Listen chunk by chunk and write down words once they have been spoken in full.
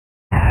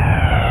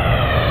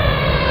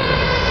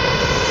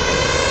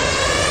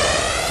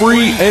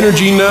Free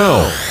energy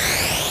now.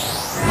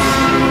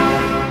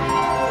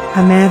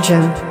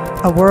 Imagine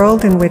a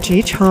world in which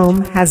each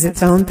home has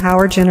its own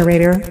power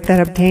generator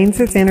that obtains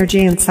its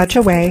energy in such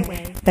a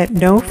way that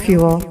no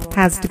fuel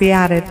has to be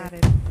added.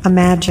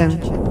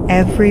 Imagine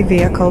every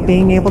vehicle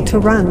being able to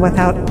run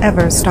without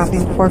ever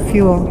stopping for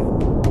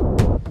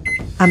fuel.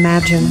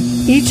 Imagine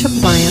each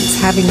appliance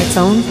having its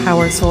own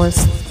power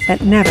source that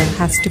never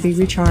has to be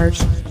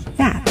recharged.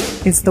 That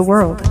is the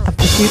world of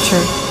the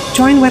future.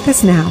 Join with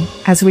us now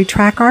as we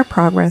track our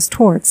progress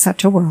towards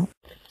such a world.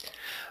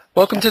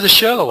 Welcome to the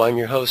show. I'm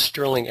your host,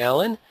 Sterling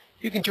Allan.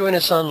 You can join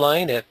us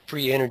online at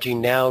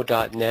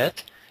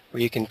freeenergynow.net,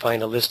 where you can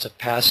find a list of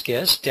past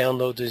guests,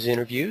 download those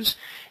interviews,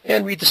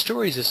 and read the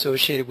stories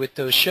associated with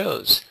those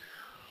shows.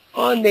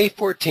 On May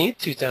 14,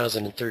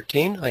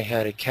 2013, I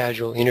had a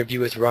casual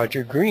interview with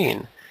Roger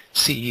Green,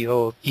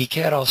 CEO of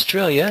ECAT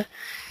Australia.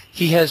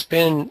 He has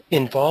been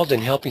involved in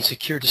helping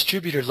secure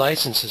distributor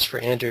licenses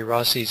for Andre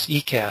Rossi's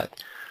ECAT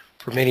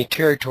for many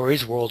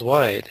territories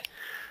worldwide.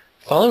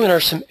 Following are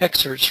some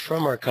excerpts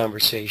from our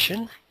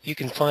conversation. You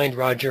can find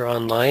Roger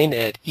online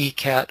at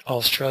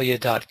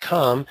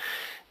ecataustralia.com.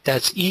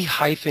 That's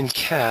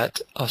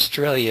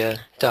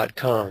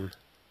e-cataustralia.com.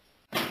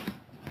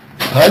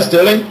 Hi,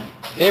 Sterling.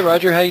 Hey,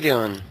 Roger. How you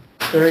doing?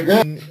 Very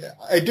good.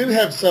 I do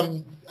have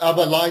some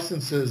other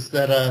licenses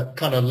that are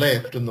kind of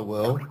left in the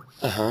world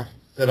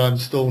that I'm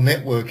still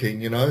networking,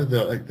 you know.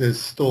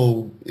 There's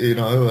still, you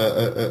know,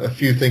 a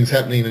few things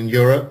happening in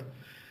Europe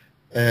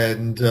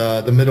and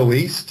the Middle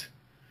East.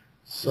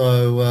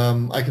 So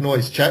I can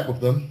always chat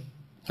with them.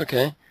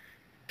 Okay.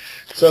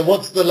 So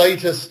what's the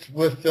latest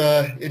with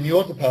in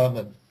your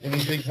department?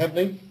 Anything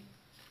happening?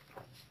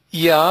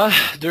 Yeah,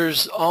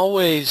 there's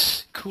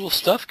always cool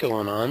stuff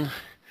going on.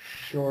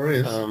 Sure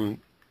is.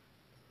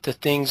 The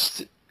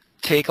things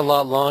take a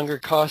lot longer,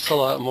 cost a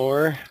lot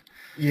more.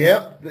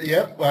 Yep.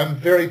 I'm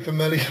very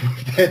familiar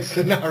with that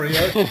scenario.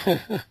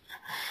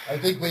 I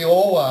think we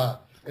all are.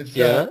 It's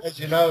as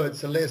you know,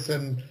 it's a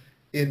lesson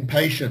in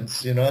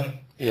patience, you know.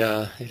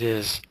 Yeah, it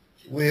is.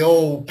 We're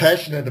all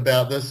passionate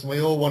about this, and we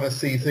all want to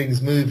see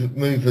things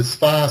move as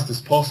fast as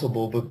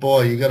possible. But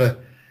boy, you got to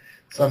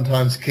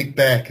sometimes kick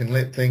back and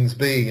let things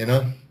be, you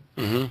know.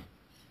 Mm-hmm.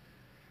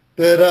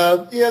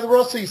 But yeah, the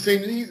Rossi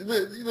seems.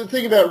 The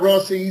thing about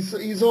Rossi,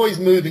 he's always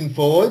moving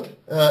forward,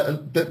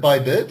 bit by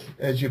bit,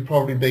 as you've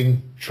probably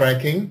been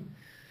tracking.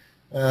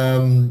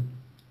 You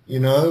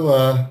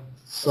know,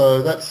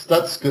 so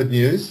that's good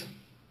news.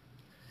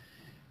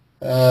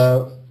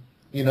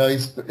 You know,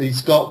 he's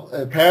got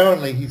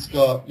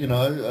you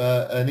know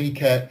an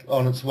ECAT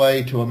on its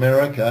way to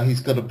America.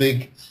 He's got a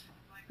big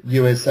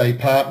USA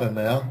partner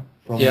now,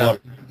 from what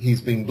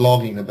he's been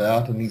blogging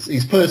about, and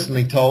he's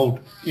personally told,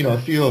 you know, a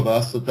few of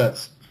us that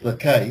that's the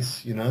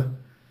case, you know.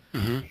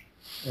 Mm-hmm.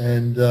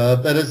 And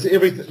but it's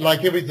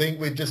everything,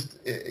 we just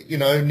you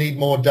know need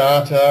more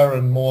data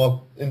and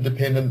more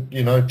independent,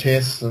 you know,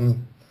 tests,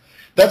 and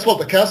that's what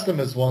the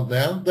customers want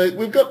now.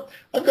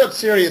 I've got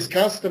serious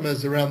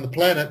customers around the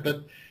planet,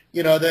 but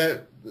you know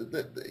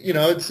you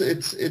know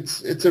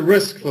it's a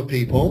risk for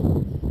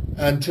people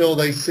until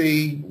they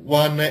see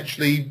one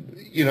actually,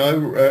 you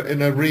know,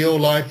 in a real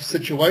life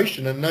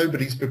situation, and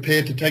nobody's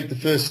prepared to take the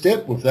first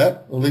step with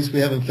that. Or at least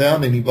we haven't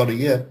found anybody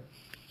yet.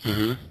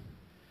 Mm-hmm.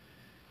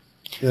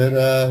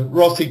 But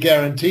Rossi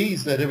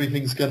guarantees that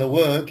everything's going to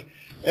work,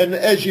 and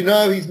as you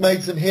know, he's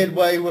made some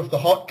headway with the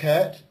hot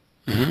cat.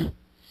 Mm-hmm.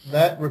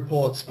 That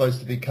report's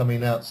supposed to be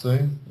coming out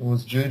soon. It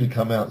was due to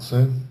come out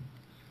soon.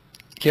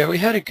 Yeah, we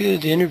had a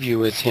good interview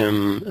with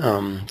him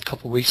a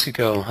couple of weeks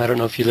ago. I don't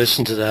know if you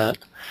listened to that.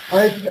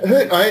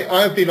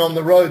 I've been on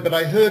the road, but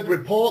I heard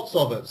reports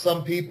of it.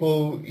 Some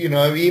people, you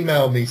know,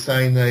 emailed me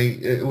saying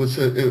it was.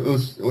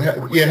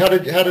 Yeah, how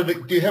did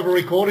it? Do you have a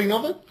recording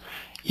of it?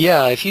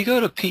 Yeah, if you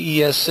go to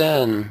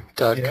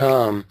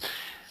PESN.com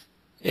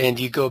and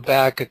you go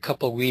back a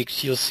couple of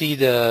weeks, you'll see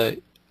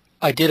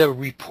I did a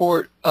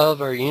report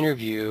of our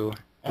interview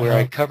where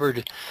I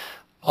covered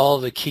all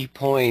the key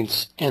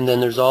points, and then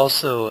there's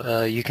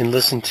also you can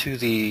listen to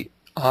the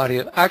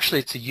audio. Actually,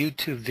 it's a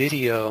YouTube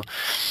video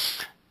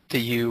that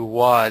you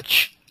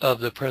watch of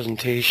the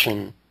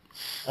presentation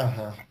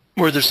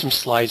where there's some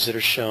slides that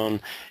are shown.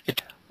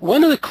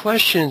 One of the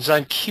questions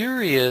I'm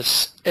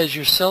curious, as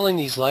you're selling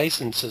these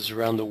licenses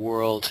around the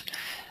world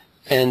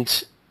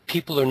and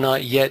people are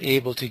not yet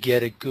able to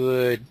get a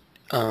good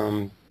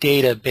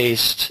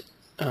data-based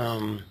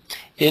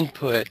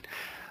input,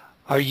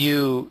 are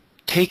you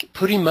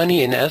putting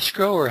money in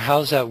escrow, or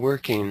how's that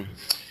working?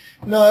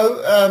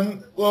 No,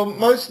 well,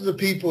 most of the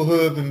people who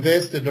have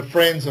invested are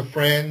friends of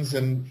friends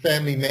and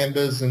family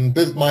members and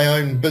my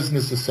own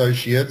business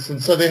associates,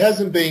 and so there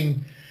hasn't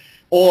been,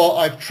 or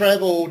I've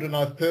traveled and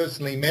I've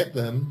personally met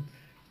them,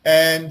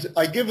 and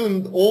I give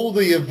them all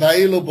the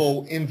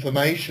available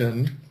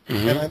information,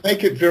 and I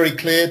make it very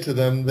clear to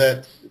them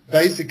that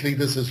basically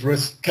this is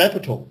risk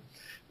capital,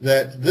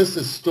 that this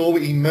is still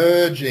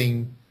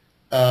emerging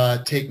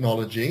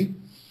technology,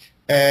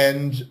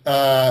 and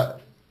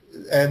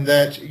and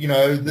that,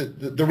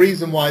 the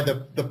reason why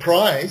the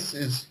price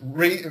is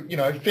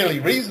fairly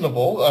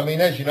reasonable. I mean,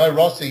 as you know,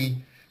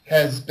 Rossi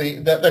has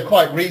been, that they're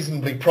quite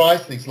reasonably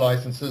priced, these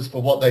licenses,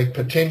 for what they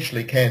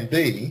potentially can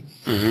be.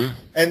 Mm-hmm.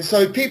 And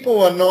so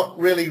people are not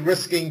really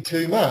risking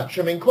too much.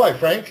 I mean, quite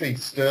frankly,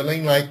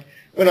 Sterling, like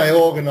when I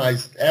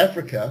organized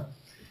Africa,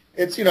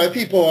 it's,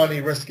 people are only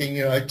risking,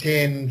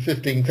 $10,000,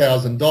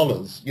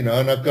 $15,000,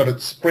 and I've got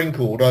it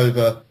sprinkled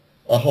over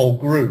a whole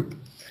group.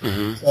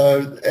 Mm-hmm.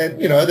 So, and,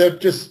 they're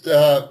just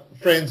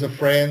friends of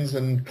friends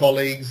and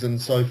colleagues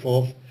and so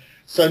forth.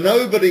 So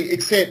nobody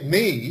except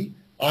me,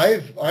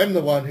 I'm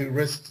the one who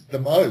risked the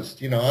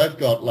most. I've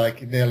got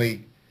like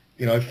nearly,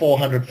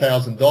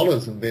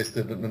 $400,000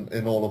 invested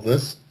in all of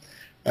this.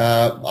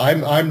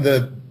 I'm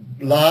the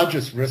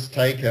largest risk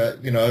taker,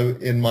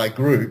 in my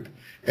group,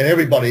 and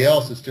everybody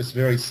else is just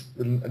very,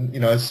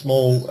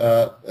 small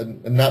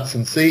nuts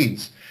and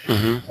seeds.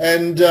 Mm-hmm.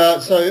 And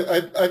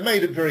so I've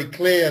made it very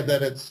clear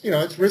that it's,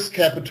 it's risk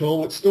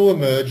capital. It's still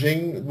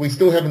emerging. We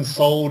still haven't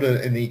sold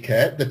an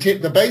ECAT.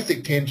 The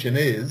basic tension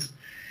is,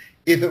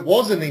 if it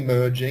wasn't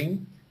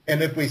emerging,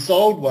 and if we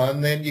sold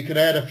one, then you could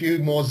add a few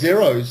more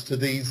zeros to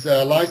these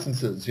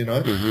licenses,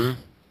 Mm-hmm.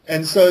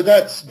 And so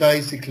that's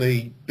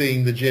basically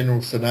being the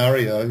general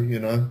scenario,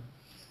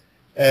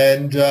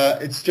 And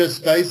it's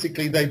just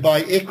basically they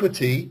buy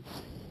equity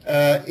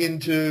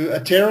into a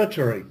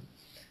territory.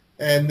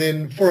 And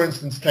then, for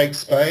instance, take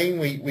Spain.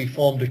 We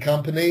formed a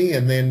company,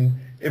 and then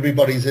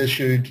everybody's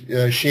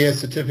issued share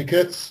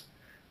certificates.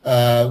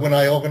 When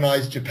I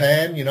organized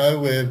Japan,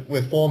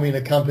 we're forming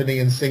a company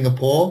in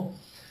Singapore.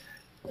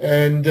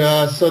 And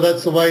so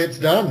that's the way it's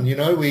done.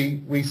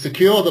 We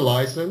secure the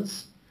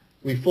license,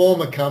 we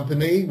form a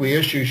company, we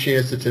issue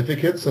share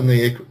certificates on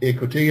the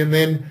equity, and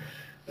then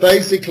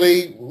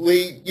basically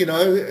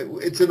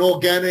it's an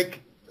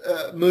organic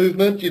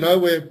movement.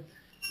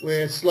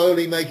 I'm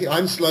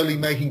slowly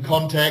making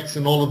contacts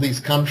in all of these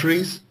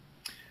countries.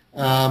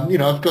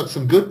 I've got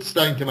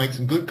starting to make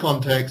some good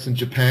contacts in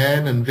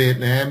Japan and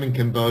Vietnam and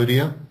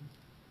Cambodia.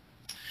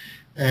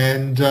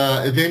 And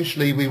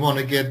eventually we want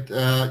to get,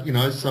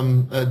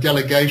 some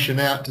delegation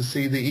out to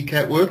see the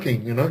ECAT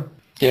working,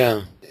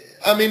 Yeah.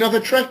 I mean, I've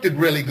attracted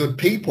really good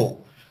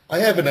people. I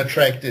haven't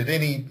attracted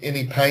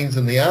any pains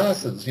in the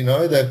asses,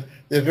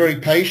 They're very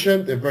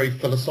patient, they're very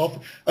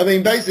philosophical. I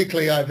mean,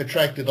 basically I've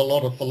attracted a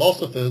lot of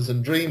philosophers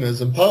and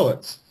dreamers and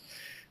poets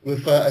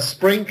with a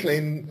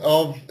sprinkling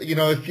of,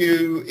 a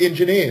few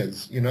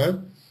engineers,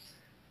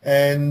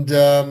 And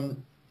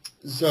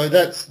so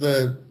that's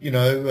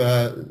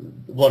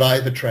what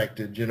I've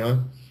attracted,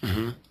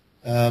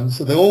 Mm-hmm.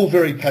 So they're all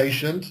very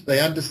patient. They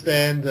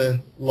understand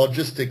the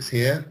logistics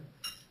here.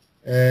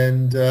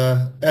 And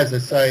as I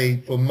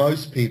say, for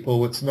most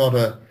people, it's not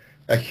a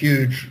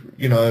huge,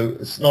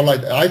 it's not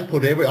like I've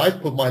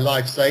put my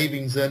life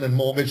savings in and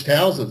mortgaged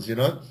houses,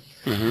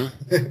 Mm-hmm.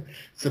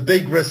 It's a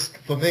big risk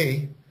for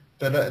me.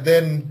 But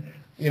then,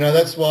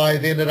 that's why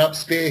I've ended up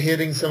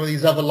spearheading some of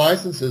these other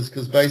licenses,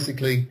 because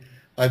basically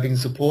I've been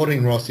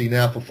supporting Rossi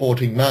now for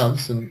 14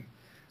 months, and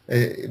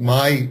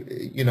my,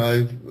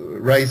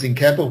 raising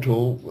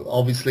capital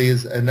obviously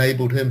has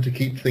enabled him to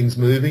keep things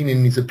moving,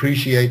 and he's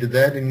appreciated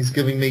that, and he's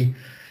giving me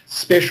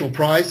special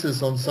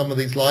prices on some of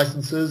these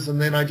licenses,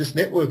 and then I just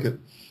network it.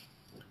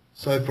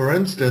 So, for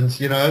instance,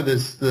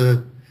 there's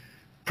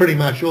pretty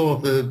much all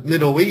of the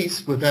Middle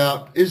East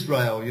without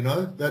Israel,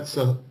 That's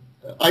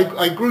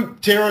I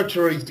group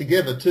territories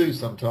together too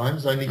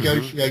sometimes. I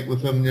negotiate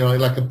with them,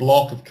 like a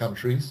block of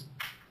countries.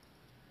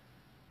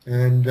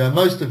 And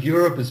most of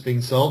Europe has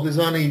been sold. There's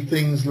only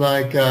things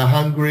like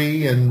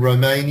Hungary and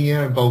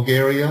Romania and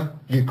Bulgaria,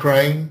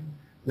 Ukraine,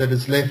 that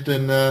is left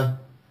in.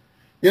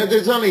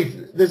 There's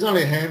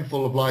only a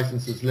handful of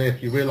licenses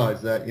left. You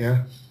realise that,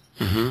 yeah?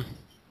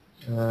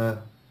 Mm-hmm.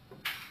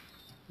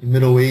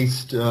 Middle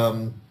East,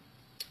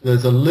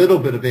 there's a little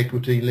bit of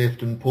equity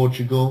left in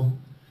Portugal,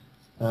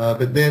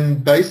 but then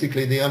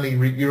basically the only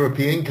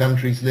European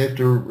countries left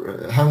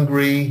are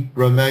Hungary,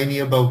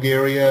 Romania,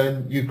 Bulgaria,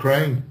 and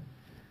Ukraine.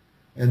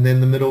 And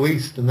then the Middle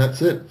East, and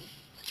that's it.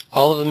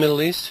 All of the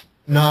Middle East?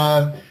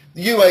 No.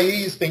 The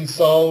UAE has been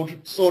sold,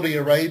 Saudi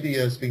Arabia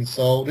has been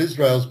sold,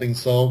 Israel's been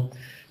sold,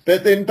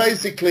 but then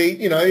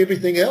basically,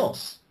 everything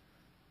else,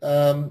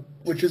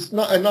 which is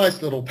not a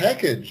nice little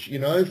package,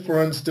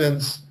 For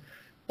instance,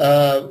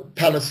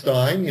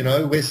 Palestine,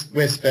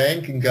 West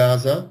Bank and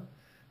Gaza,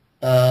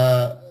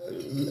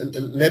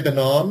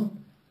 Lebanon,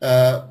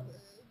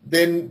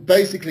 then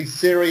basically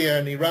Syria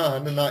and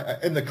Iran, and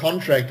in the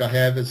contract I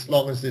have, as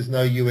long as there's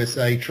no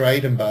USA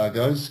trade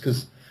embargoes,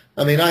 because,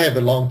 I have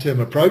a long-term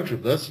approach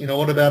with this.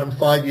 What about in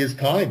 5 years'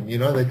 time?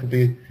 They could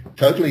be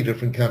totally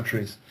different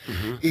countries.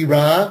 Mm-hmm.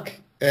 Iraq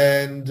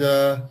and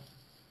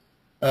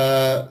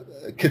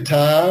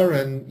Qatar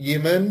and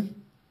Yemen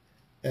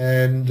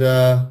and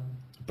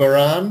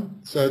Bahrain.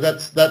 So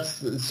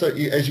so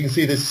as you can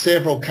see, there's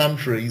several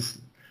countries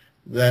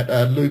that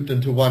are looped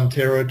into one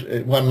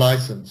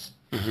license.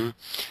 Mm-hmm.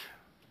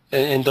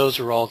 And those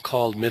are all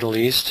called Middle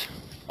East?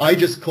 I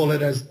just call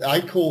it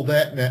I call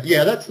that now.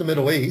 Yeah, that's the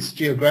Middle East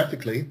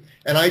geographically.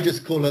 and I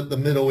just call it the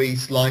Middle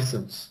East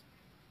license.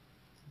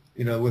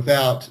 You know,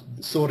 without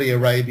Saudi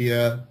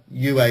Arabia,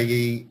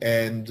 UAE,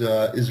 and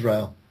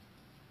Israel.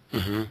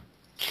 Mm-hmm.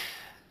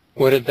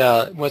 What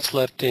about what's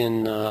left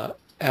in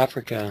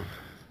Africa?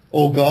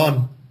 All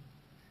gone.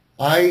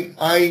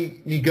 I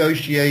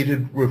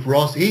negotiated with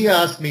Ross. He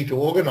asked me to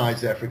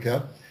organize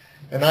Africa,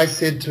 and I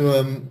said to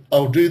him,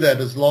 I'll do that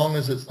as long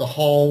as it's the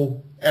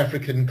whole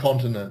African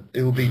continent.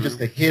 It will be just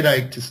a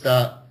headache to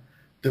start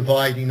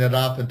dividing it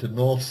up into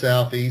north,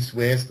 south, east,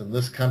 west, and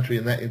this country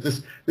and that.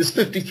 There's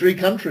 53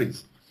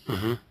 countries.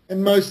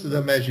 And most of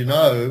them, as you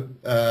know,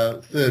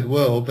 third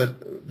world,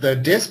 but they're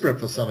desperate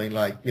for something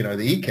like, you know,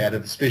 the ECAT,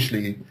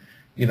 especially,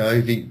 you know,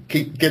 if he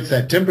gets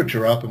that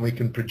temperature up and we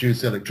can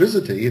produce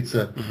electricity, it's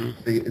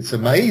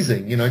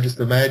amazing. You know,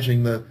 just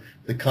imagining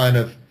the kind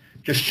of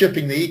just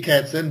shipping the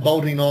ECATs in,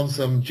 bolting on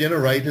some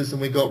generators,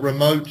 and we got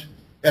remote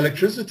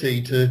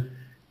electricity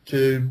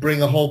to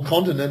bring a whole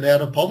continent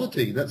out of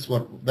poverty.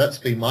 That's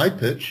been my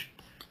pitch.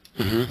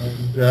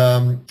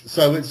 And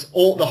so it's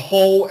the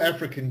whole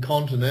African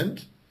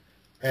continent.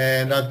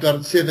 And I've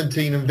got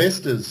 17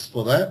 investors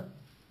for that.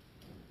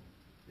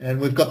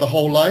 And we've got the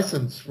whole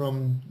license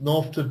from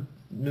north to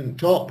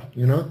top,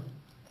 you know.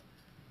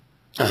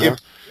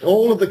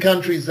 All of the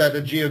countries that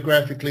are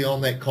geographically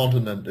on that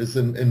continent is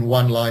in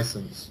one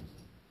license.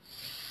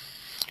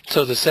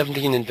 So the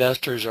 17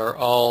 investors are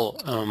all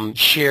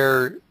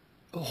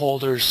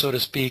shareholders, so to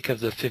speak, of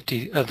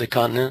the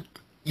continent?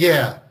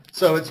 Yeah.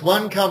 So it's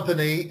one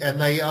company,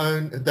 and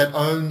that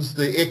owns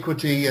the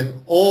equity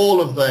in all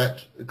of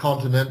that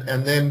continent,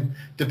 and then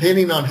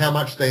depending on how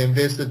much they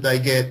invested, they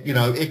get, you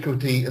know,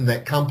 equity in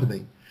that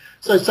company.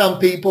 So some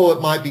people, it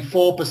might be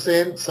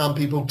 4%, some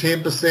people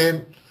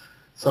 10%,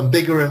 some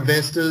bigger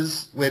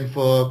investors went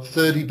for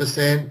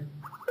 30%,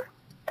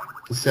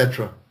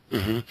 etc.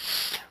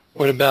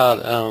 What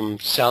about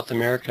South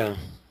America?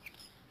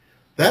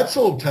 That's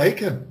all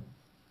taken.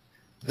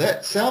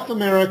 That South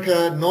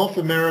America, North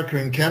America,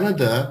 and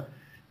Canada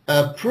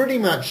are pretty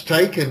much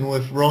taken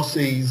with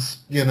Rossi's,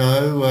 you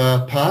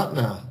know,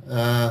 partner.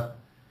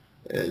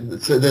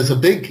 So there's a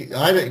big,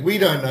 we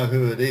don't know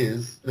who it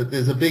is, but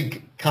there's a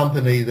big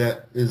company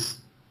that is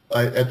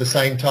at the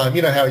same time,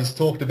 you know how he's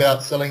talked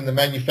about selling the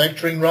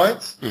manufacturing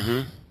rights?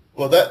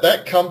 Well,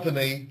 that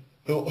company,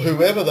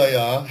 whoever they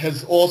are,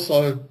 has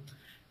also,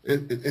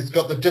 it's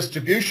got the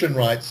distribution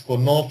rights for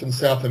North and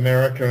South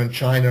America and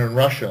China and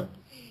Russia.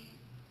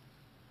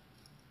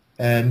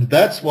 And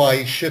that's why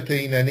he's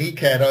shipping an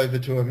ECAT over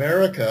to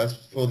America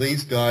for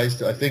these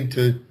guys, I think,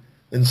 to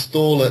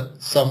install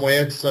it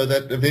somewhere so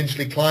that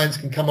eventually clients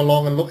can come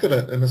along and look at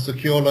it in a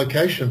secure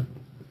location.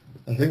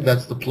 I think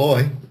that's the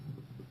ploy.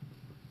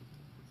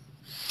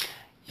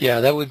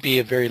 Yeah, that would be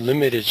a very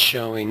limited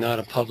showing, not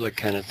a public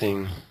kind of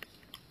thing.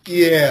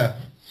 Yeah.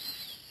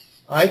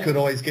 I could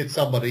always get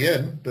somebody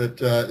in, but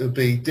it would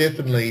be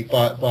definitely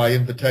by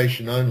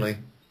invitation only.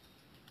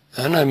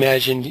 And I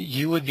imagine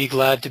you would be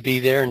glad to be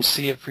there and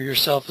see it for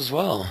yourself as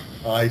well.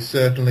 I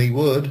certainly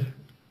would.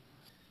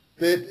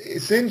 But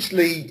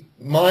essentially,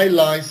 my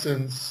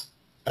license,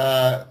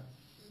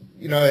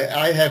 you know,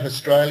 I have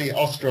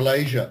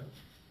Australasia.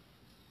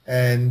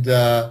 And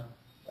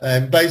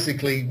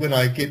basically, when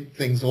I get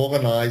things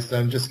organized,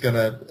 I'm just going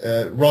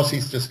to,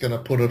 Rossi's just going to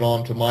put it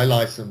on to my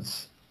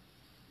license,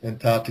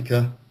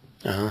 Antarctica.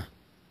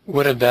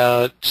 What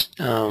about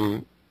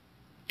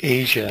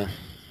Asia?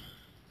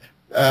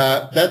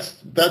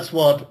 That's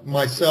what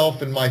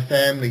myself and my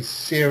family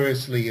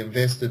seriously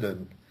invested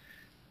in.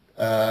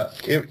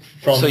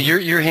 So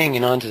you're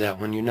hanging on to that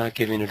one. You're not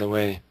giving it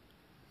away.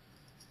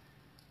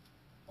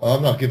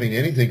 I'm not giving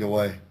anything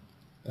away.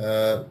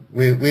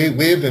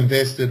 We've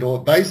invested,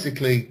 or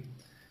basically,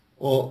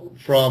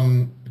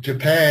 from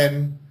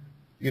Japan,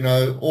 you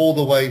know, all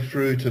the way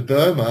through to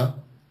Burma.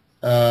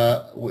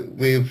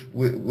 We've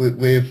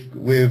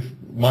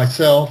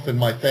myself and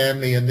my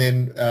family, and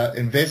then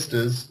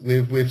investors,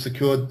 we've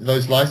secured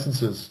those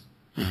licenses.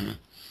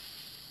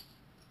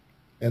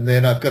 And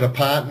then I've got a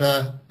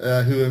partner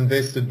who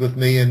invested with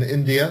me in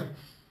India.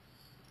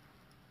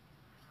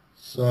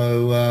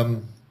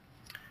 So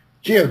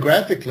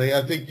geographically,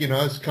 I think, you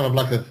know, it's kind of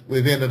like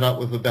we've ended up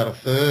with about a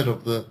third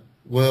of the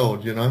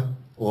world, you know,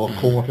 or a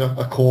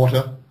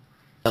quarter.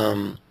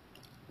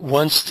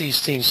 Once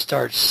these things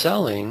start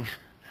selling,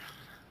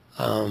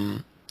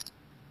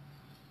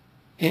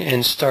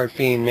 and start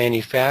being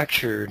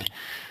manufactured,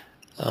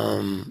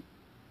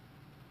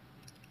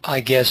 I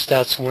guess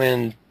that's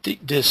when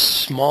this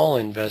small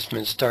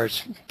investment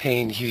starts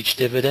paying huge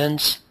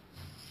dividends.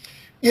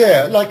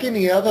 Yeah, like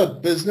any other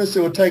business,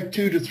 it would take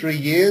 2 to 3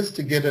 years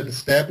to get it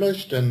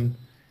established and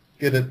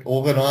get it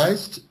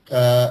organized.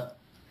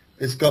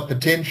 It's got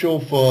potential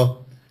for,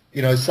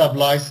 you know,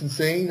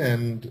 sub-licensing,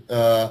 and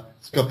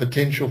it's got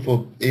potential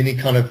for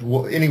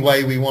any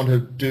way we want to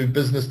do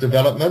business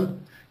development.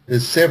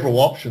 There's several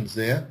options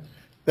there.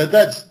 But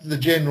that's the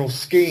general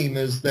scheme,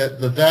 is that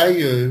the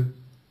value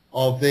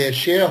of their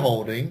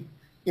shareholding,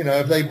 you know,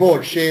 if they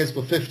bought shares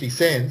for 50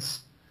 cents,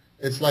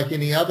 It's like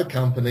any other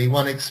company.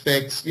 One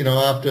expects,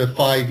 after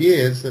 5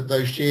 years that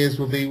those shares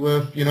will be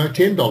worth,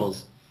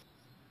 $10.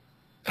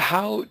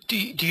 How do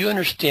you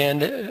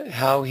understand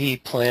how he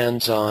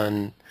plans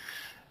on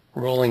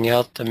rolling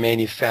out the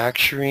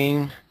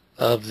manufacturing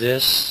of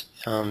this?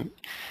 How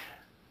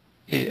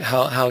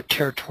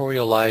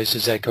territorialized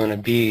is that going to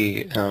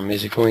be?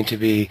 Is it going to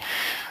be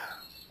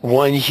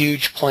one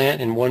huge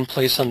plant in one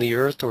place on the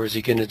earth, or is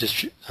he going to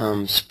just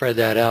spread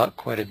that out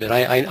quite a bit?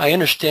 I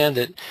understand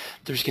that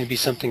there's going to be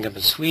something up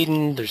in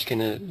Sweden.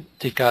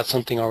 They've got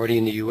something already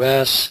in the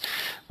U.S.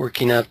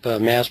 working up a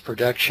mass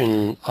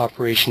production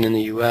operation in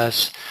the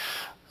U.S.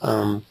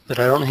 But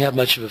I don't have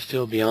much of a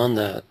feel beyond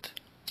that.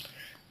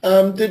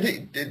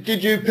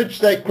 Did you pitch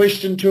that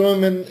question to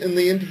him in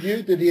the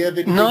interview? Did he have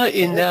any? Not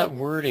in that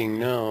wording,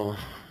 no.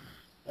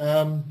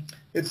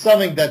 It's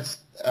something that's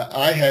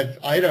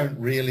I don't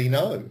really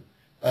know.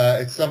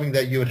 It's something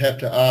that you would have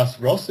to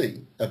ask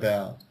Rossi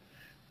about.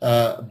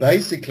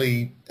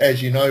 Basically,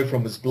 as you know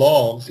from his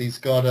blogs, he's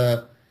got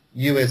a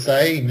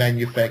USA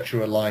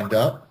manufacturer lined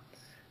up,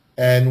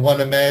 and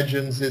one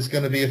imagines there's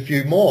going to be a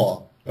few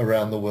more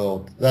around the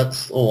world.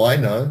 That's all I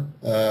know.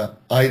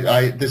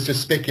 There's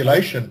just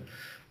speculation.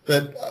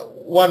 But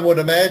one would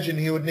imagine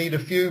he would need a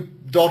few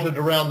dotted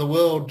around the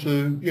world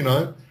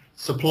to,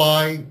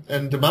 supply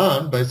and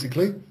demand,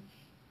 basically.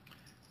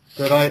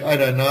 But I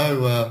don't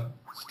know,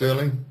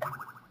 Sterling.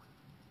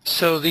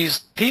 So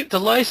the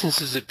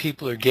licenses that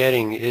people are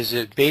getting, is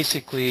it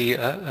basically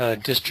a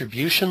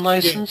distribution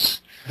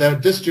license? Yeah. They're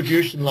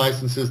distribution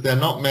licenses. They're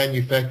not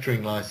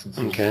manufacturing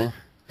licenses. Okay.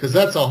 Because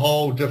that's a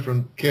whole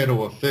different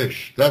kettle of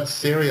fish. That's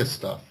serious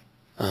stuff.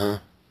 Uh-huh.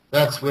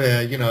 That's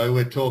where,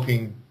 we're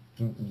talking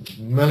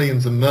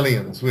millions and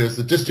millions, whereas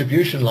the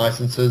distribution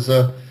licenses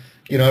are,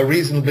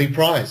 reasonably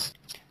priced.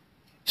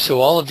 So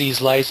all of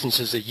these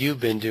licenses that you've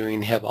been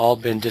doing have all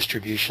been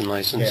distribution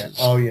licenses?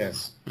 Yeah. Oh,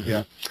 yes. Mm-hmm.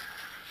 Yeah.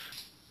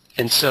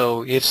 And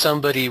so if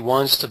somebody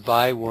wants to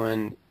buy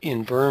one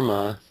in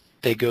Burma,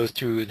 they go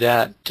through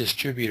that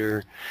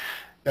distributor.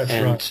 That's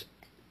right.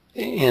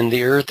 And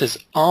the earth is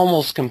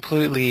almost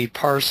completely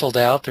parceled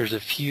out. There's a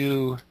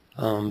few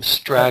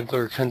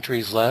straggler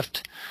countries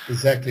left.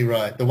 Exactly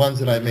right. The ones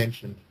that I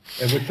mentioned,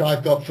 which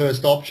I've got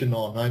first option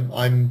on.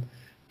 I'm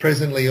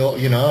presently,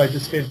 I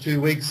just spent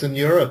 2 weeks in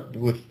Europe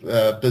with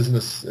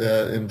business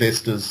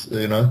investors,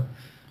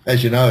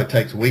 As you know, it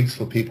takes weeks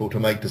for people to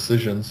make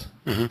decisions.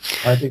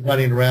 Mm-hmm. I've been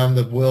running around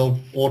the world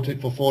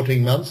for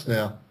 14 months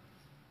now.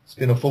 It's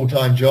been a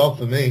full-time job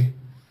for me.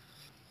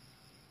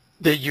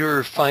 That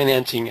you're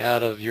financing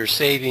out of your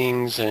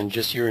savings and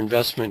just your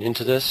investment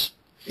into this?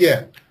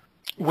 Yeah.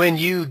 When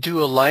you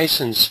do a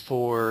license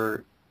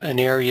for an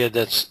area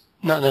that's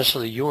not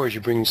necessarily yours,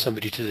 you're bringing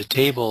somebody to the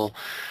table,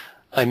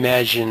 I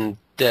imagine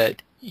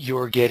that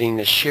you're getting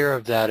a share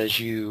of that as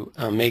you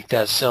make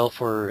that sell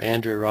for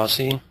Andrea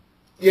Rossi?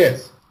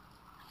 Yes.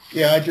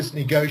 Yeah, I just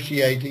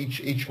negotiate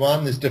each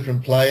one. There's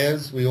different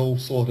players. We all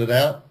sort it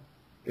out.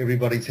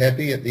 Everybody's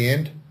happy at the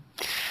end.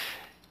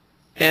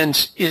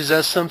 And is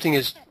that something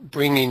that's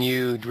bringing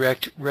you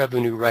direct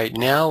revenue right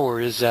now,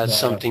 or is that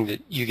something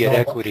that you get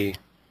equity?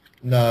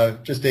 No,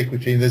 just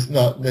equity. There's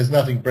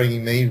nothing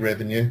bringing me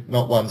revenue,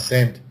 not 1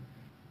 cent.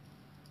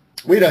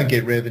 We don't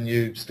get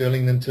revenue,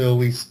 Sterling, until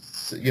we,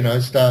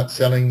 start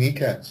selling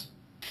ECATs.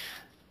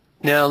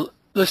 Now,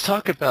 let's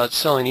talk about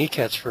selling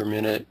ECATs for a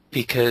minute,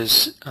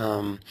 because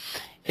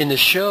in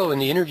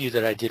the interview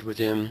that I did with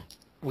him,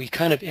 we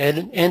kind of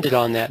ended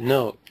on that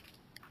note.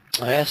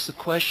 I asked the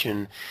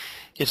question,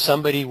 if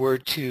somebody were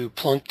to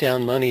plunk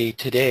down money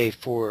today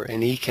for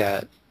an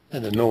ECAT, the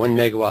 1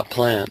 megawatt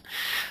plant,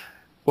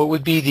 what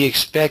would be the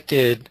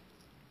expected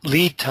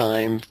lead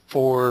time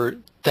for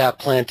that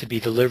plant to be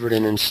delivered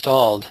and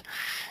installed?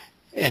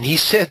 And he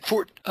said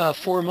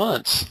 4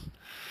 months.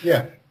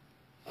 Yeah.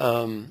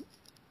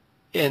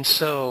 And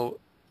so,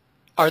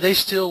 are they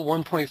still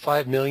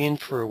 1.5 million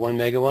for 1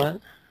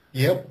 megawatt?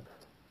 Yep.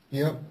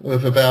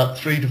 With about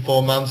 3 to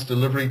 4 months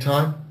delivery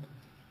time.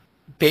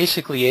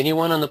 Basically,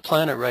 anyone on the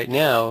planet right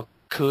now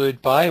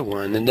could buy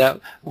one, and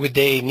would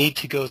they need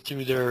to go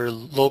through their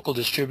local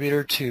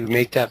distributor to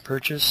make that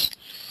purchase?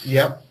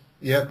 Yep,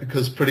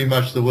 because pretty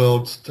much the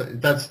world's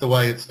that's the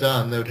way it's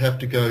done. They would have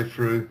to go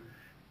through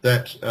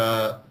that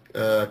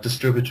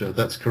distributor.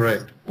 That's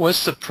correct.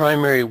 What's the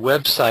primary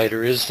website,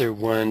 or is there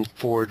one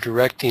for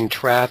directing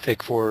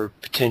traffic for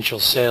potential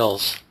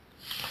sales?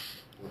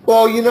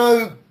 Well,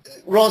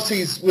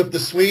 Rossi's with the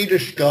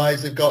Swedish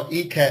guys have got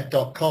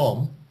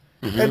ecat.com.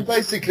 Mm-hmm. And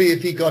basically,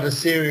 if he got a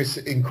serious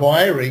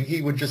inquiry,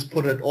 he would just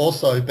put it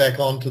also back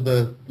onto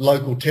the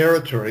local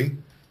territory,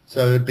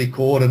 so it'd be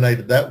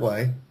coordinated that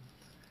way.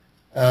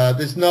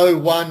 There's no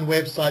one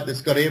website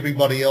that's got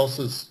everybody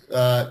else's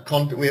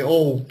content. We're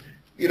all,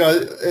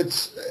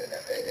 it's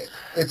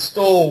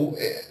still,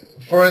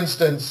 for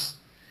instance,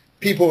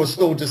 people are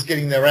still just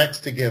getting their acts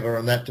together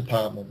in that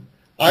department.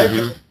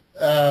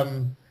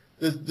 Mm-hmm.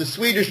 The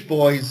Swedish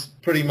boys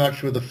pretty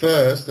much were the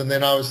first, and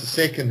then I was the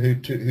second who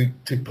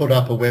to put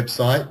up a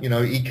website,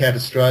 ECAT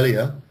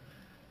Australia.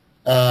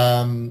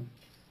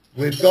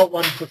 We've got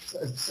one for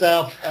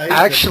South Asia.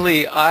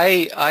 Actually,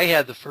 I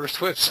had the first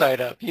website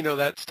up. You know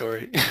that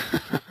story.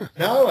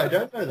 No, I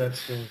don't know that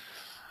story.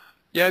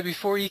 Yeah,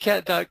 before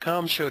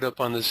ecat.com showed up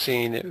on the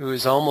scene, it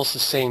was almost the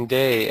same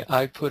day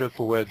I put up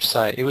a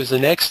website. It was the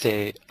next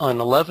day on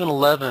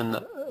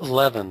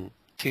 11/11/11.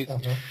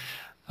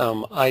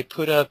 I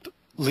put up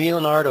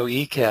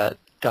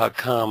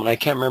leonardoecat.com, and I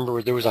can't remember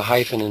where there was a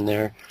hyphen in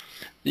there.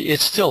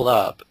 It's still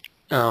up.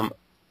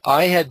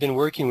 I had been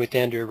working with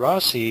Andrea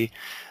Rossi,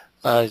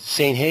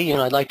 saying, hey,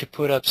 I'd like to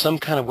put up some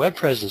kind of web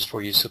presence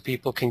for you so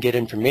people can get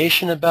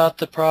information about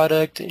the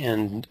product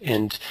and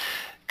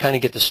kind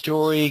of get the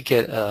story,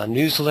 get a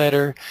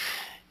newsletter.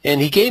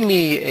 And he gave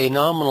me a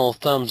nominal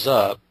thumbs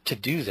up to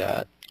do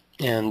that.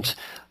 And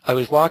I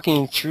was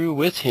walking through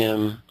with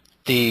him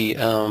the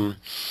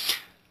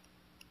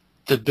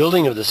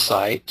building of the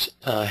site,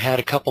 had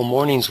a couple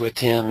mornings with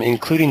him,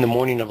 including the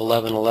morning of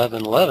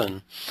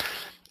 11/11/11.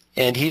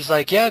 And he's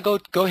like, yeah, go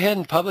ahead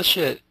and publish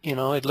it.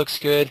 It looks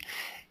good.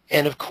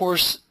 And of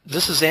course,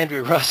 this is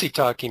Andrea Rossi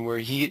talking, where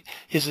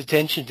his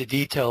attention to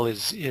detail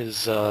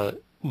is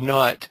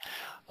not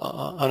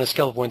on a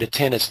scale of 1 to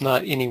 10. It's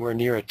not anywhere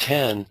near a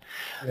 10.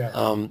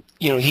 Yeah.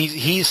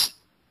 He's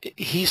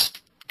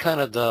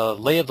kind of the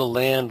lay of the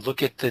land.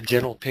 Look at the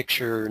general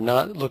picture,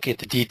 not look at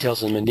the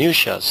details and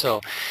minutia.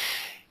 So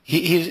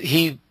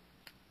he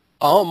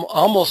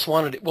almost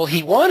wanted,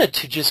 he wanted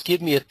to just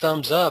give me a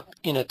thumbs up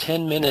in a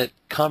 10-minute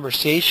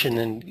conversation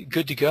and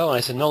good to go. And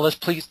I said, no, let's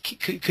please,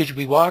 could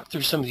we walk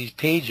through some of these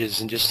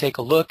pages and just take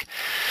a look?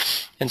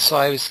 And so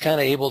I was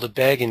kind of able to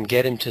beg and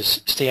get him to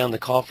stay on the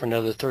call for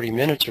another 30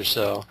 minutes or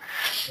so,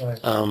 right.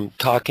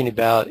 Talking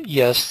about,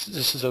 yes,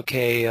 this is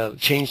okay,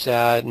 change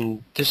that,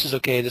 and this is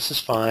okay, this is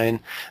fine.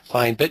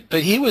 But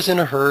he was in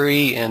a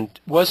hurry and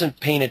wasn't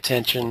paying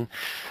attention.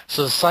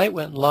 So the site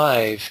went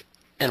live,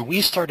 and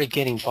we started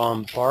getting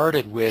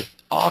bombarded with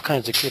all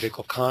kinds of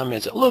critical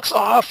comments. It looks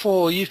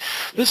awful.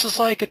 This is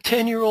like a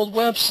 10-year-old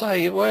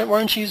website. Why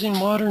aren't you using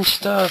modern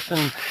stuff?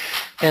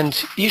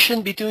 And you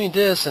shouldn't be doing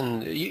this,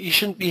 and you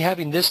shouldn't be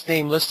having this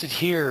name listed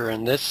here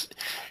and this.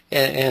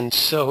 And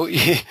so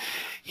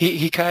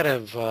he kind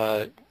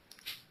of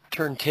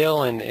turned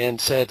tail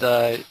and said,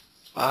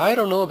 I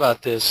don't know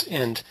about this.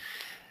 And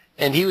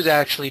he was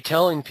actually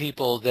telling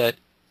people that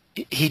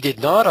he did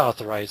not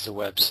authorize the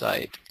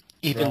website,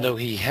 even right. though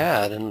he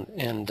had.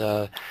 And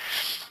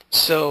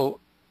so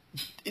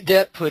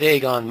that put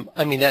egg on,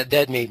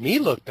 that made me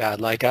look bad,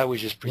 like I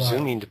was just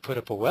presuming right. to put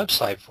up a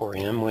website for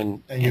him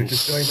and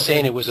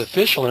saying it was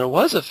official, and it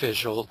was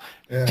official,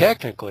 yeah.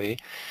 technically,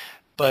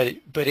 but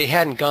it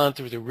hadn't gone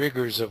through the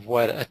rigors of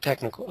what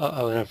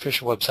an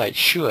official website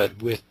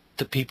should, with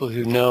the people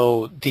who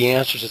know the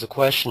answers to the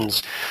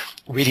questions,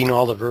 reading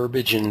all the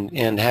verbiage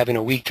and having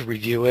a week to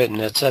review it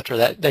and etc.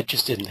 That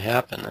just didn't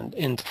happen,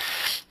 and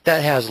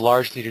that has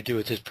largely to do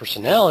with his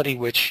personality,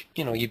 which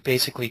you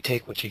basically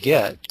take what you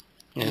get.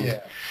 And, yeah.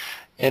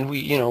 and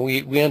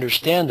we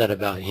understand that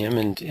about him,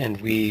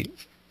 and we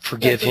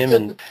forgive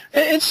him,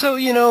 and so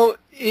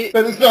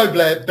but there's no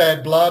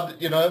bad blood,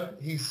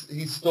 he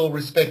still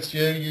respects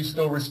you, you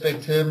still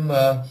respect him,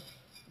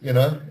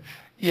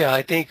 Yeah,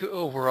 I think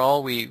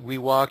overall we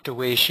walked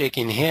away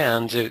shaking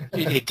hands.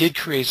 It did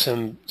create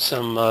some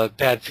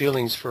bad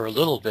feelings for a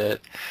little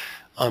bit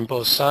on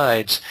both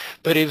sides,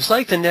 but it was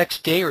like the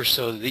next day or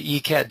so the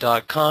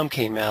ecat.com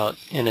came out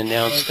and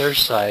announced their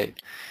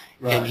site.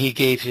 Right. And he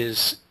gave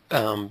his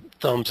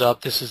thumbs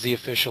up. This is the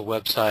official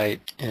website,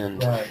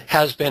 and right.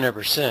 has been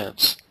ever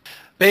since.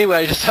 But anyway,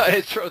 I just thought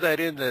I'd throw that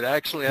in, that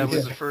actually I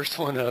was the first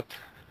one up.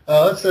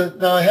 Oh,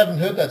 no, I haven't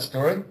heard that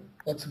story.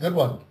 That's a good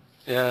one.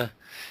 Yeah.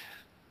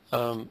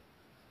 But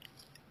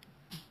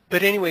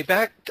anyway,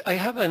 I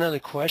have another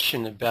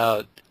question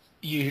about,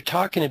 you're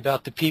talking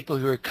about the people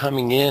who are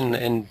coming in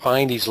and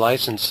buying these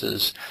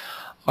licenses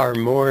are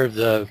more of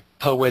the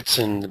poets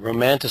and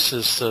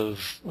romanticists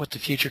of what the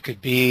future could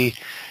be.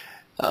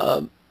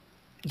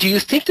 Do you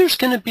think there's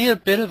going to be a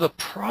bit of a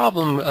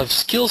problem of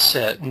skill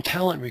set and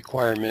talent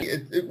requirement?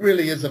 It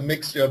really is a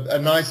mixture, a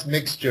nice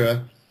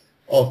mixture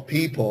of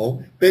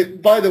people.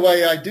 But by the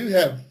way, I do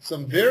have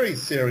some very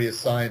serious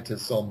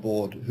scientists on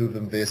board who've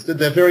invested.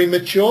 They're very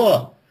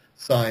mature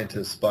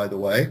scientists, by the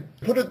way.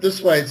 Put it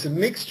this way, it's a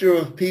mixture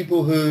of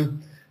people who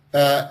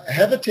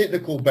have a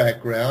technical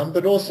background,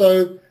 but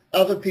also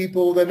other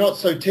people, they're not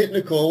so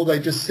technical, they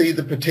just see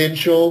the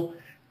potential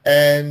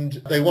and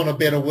they want a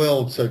better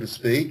world, so to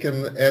speak,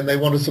 and they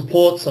want to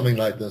support something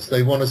like this.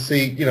 They want to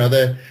see,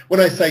 when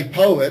I say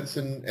poets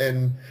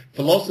and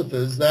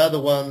philosophers, they're the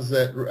ones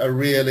that are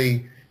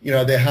really,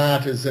 their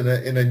heart is in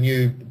a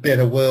new,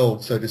 better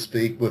world, so to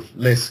speak, with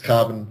less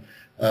carbon,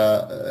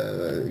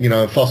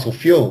 fossil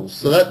fuels.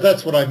 So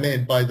that's what I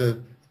meant by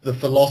the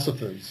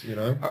philosophers,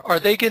 Are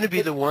they going to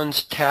be the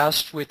ones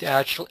tasked with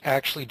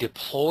actually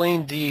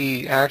deploying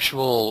the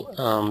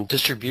actual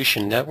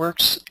distribution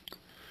networks?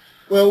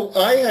 Well,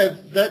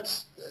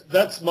 that's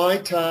my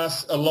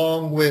task,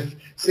 along with,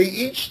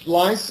 each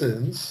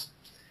license,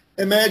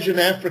 imagine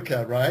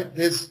Africa, right?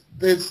 There's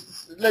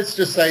let's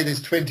just say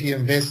there's 20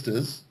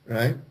 investors,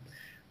 right?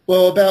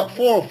 Well, about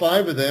 4 or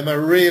 5 of them are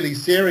really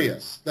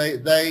serious.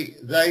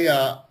 They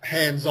are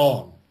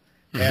hands-on,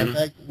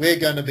 and we're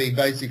going to be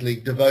basically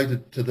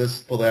devoted to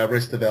this for the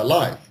rest of our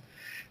life.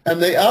 And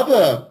the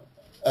other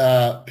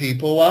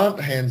people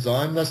aren't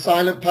hands-on; they're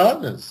silent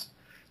partners.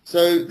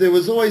 So there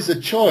was always a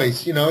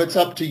choice. You know, it's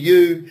up to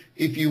you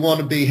if you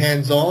want to be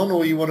hands-on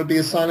or you want to be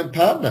a silent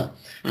partner.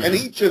 And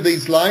each of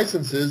these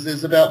licenses,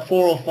 there's about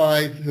 4 or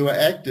 5 who are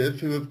active,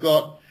 who have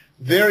got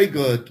very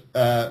good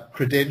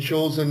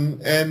credentials,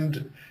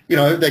 and you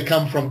know, they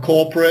come from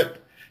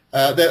corporate.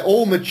 They're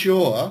all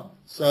mature,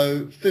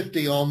 so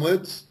 50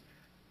 onwards,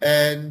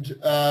 and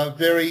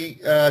very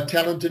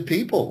talented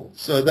people.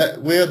 So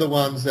that we're the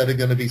ones that are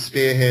going to be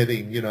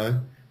spearheading, you know,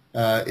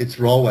 its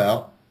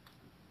rollout.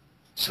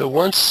 So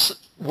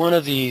once one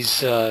of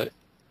these,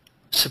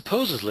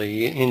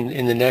 supposedly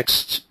in the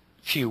next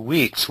few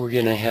weeks, we're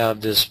going to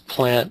have this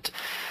plant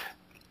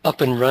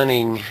up and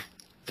running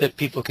that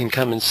people can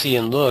come and see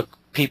and look,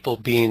 people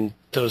being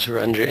those who are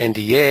under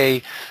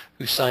NDA,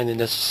 who sign the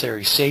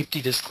necessary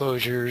safety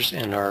disclosures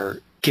and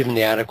are given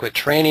the adequate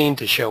training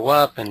to show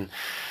up and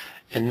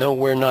know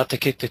where not to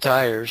kick the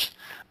tires,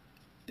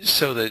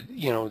 so that,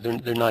 you know,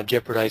 they're not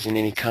jeopardizing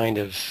any kind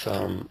of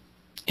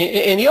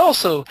and he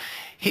also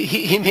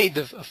he made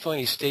a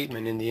funny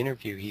statement in the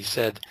interview. He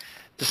said,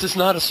 "This is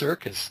not a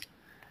circus."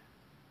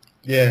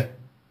 Yeah.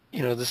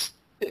 You know, this,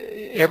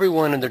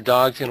 everyone and their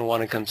dog's going to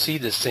want to come see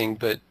this thing,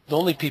 but the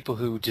only people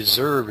who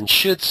deserve and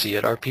should see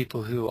it are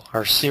people who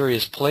are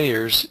serious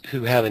players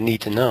who have a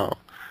need to know.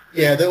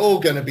 Yeah, they're all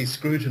going to be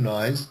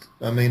scrutinized.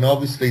 I mean,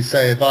 obviously,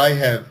 say if I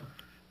have,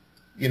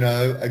 you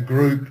know, a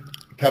group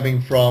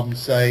coming from,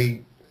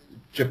 say,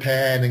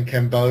 Japan and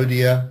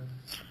Cambodia,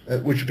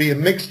 which would be a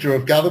mixture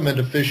of government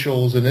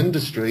officials and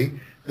industry,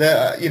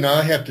 that, you know,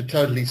 I have to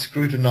totally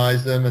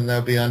scrutinize them, and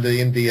they'll be under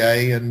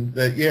NDA, and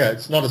yeah,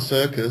 it's not a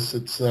circus,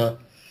 it's a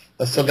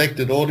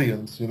selected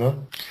audience, you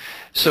know.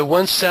 So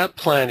once that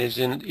plant is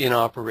in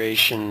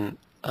operation,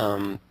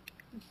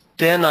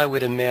 then I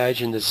would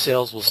imagine the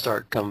sales will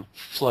start come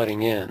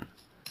flooding in.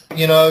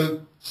 You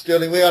know,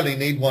 Sterling, we only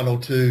need 1 or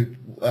 2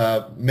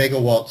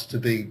 megawatts to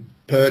be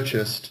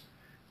purchased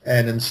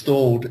and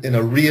installed in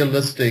a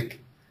realistic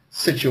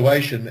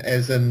situation,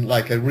 as in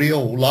like a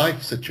real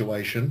life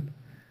situation,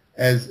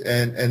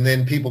 and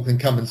then people can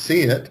come and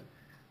see it.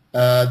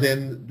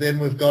 Then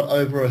we've got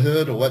over a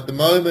hurdle. At the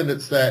moment,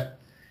 it's that,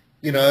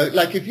 you know,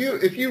 like if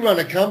you run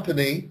a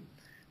company,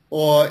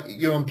 or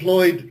you're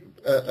employed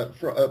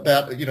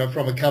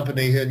from a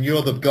company, and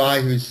you're the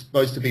guy who's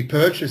supposed to be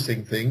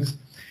purchasing things,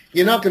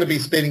 you're not going to be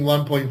spending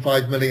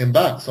 $1.5 million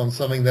on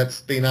something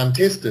that's been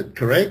untested,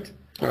 correct?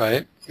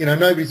 Right. You know,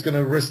 nobody's going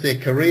to risk their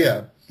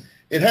career.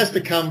 It has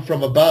to come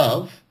from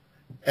above,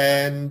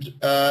 and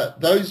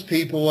those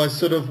people are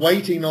sort of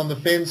waiting on the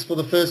fence for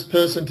the first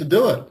person to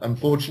do it.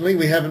 Unfortunately,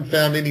 we haven't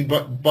found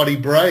anybody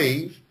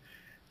brave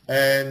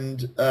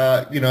and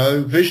you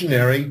know,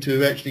 visionary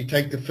to actually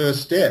take the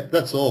first step.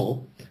 That's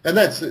all, and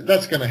that's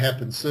going to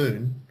happen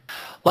soon.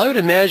 Well, I would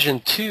imagine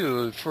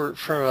too, for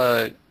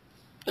a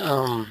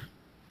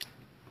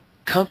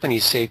company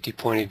safety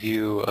point of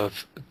view,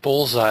 of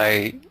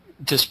bullseye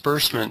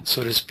disbursement,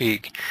 so to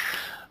speak,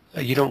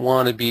 you don't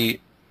want to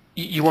be,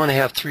 you want to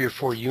have 3 or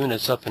 4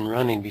 units up and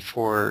running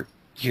before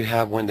you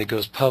have one that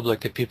goes public,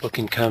 that people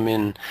can come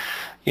in.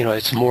 You know,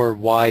 it's more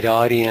wide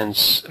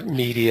audience,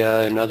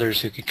 media and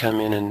others who could come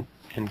in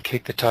and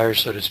kick the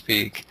tires, so to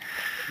speak.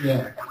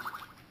 Yeah.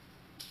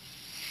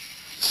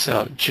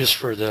 So just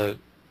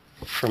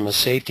from a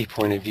safety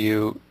point of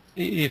view,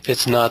 if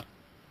it's not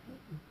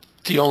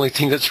the only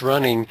thing that's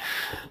running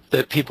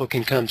that people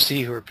can come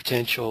see who are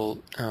potential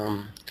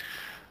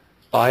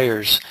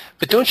buyers.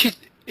 But don't you,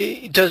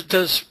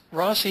 does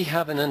Rossi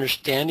have an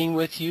understanding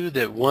with you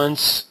that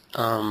once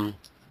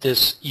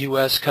this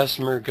U.S.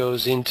 customer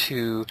goes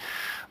into,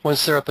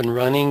 once they're up and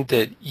running,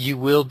 that you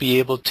will be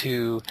able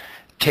to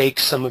take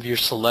some of your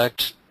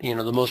select, you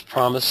know, the most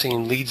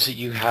promising leads that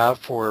you have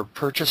for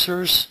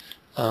purchasers,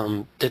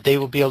 that they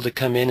will be able to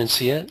come in and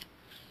see it?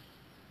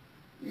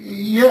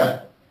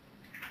 Yeah.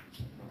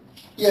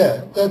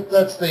 Yeah,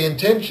 that's the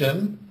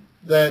intention,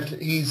 that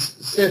he's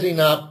setting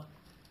up,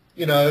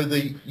 you know,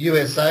 the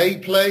USA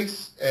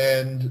place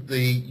and the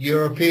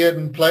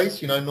European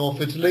place, you know, North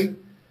Italy,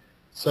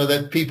 so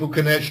that people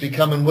can actually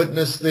come and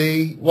witness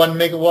the 1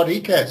 megawatt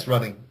ECATs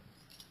running.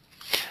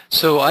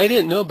 So I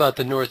didn't know about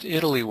the North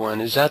Italy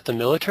one. Is that the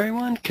military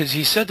one? Because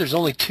he said there's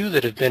only 2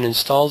 that have been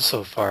installed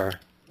so far.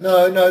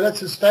 No, that's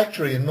his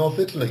factory in North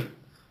Italy.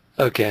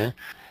 Okay.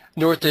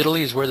 North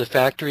Italy is where the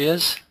factory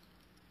is?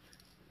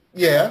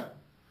 Yeah,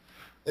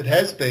 it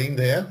has been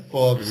there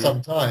for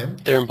some time.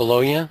 There in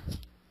Bologna?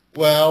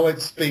 Well,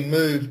 it's been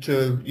moved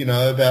to, you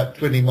know, about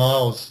 20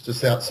 miles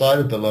just outside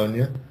of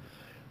Bologna.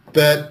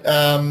 But,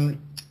 and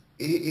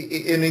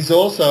he's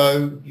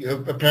also, you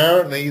know,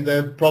 apparently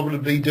they're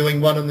probably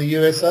doing one in the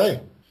USA.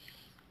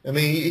 I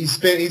mean, he's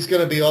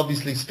going to be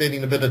obviously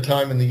spending a bit of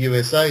time in the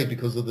USA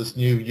because of this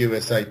new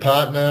USA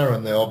partner,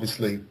 and they're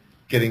obviously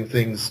getting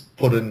things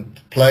put in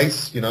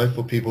place, you know,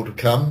 for people to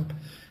come.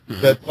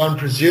 But one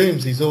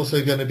presumes he's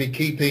also going to be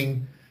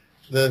keeping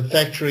the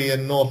factory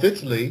in North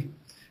Italy.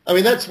 I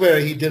mean, that's where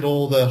he did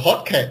all the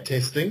hot cat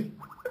testing.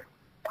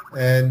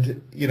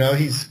 And, you know,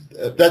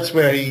 that's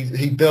where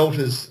he built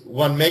his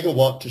 1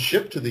 megawatt to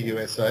ship to the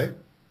USA.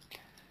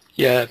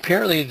 Yeah,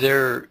 apparently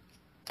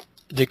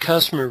the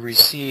customer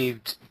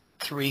received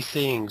 3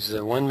 things: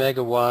 the 1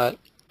 megawatt,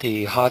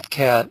 the hot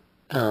cat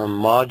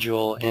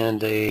module,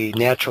 and a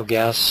natural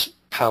gas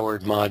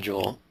powered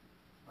module.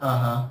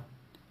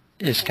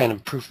 Is kind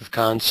of proof of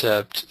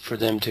concept for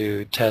them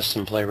to test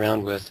and play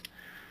around with.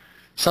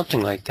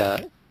 Something like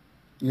that.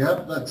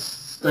 Yep, that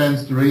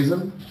stands to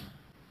reason.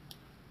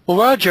 Well,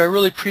 Roger, I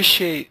really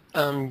appreciate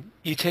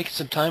you taking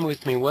some time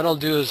with me. What I'll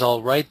do is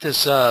I'll write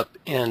this up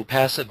and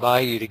pass it by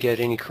you to get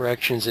any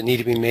corrections that need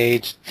to be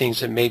made, things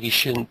that maybe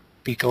shouldn't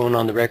be going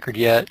on the record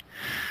yet.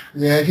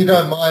 Yeah, if you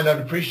don't mind, I'd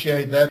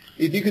appreciate that.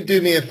 If you could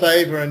do me a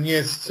favor and,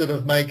 yes, sort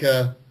of make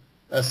a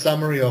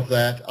summary of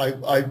that.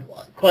 I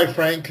quite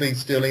frankly,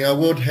 Sterling, I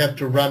would have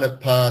to run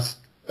it past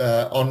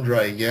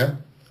Andre, yeah?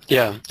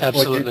 Yeah,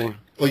 absolutely.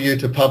 For you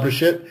to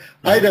publish it.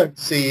 I don't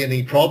see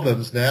any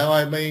problems now.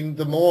 I mean,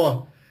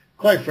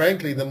 quite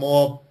frankly, the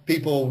more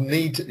people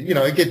need to, you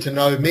know, get to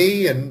know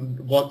me and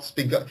what's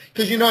been going,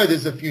 because, you know,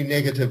 there's a few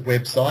negative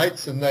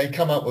websites and they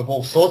come up with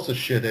all sorts of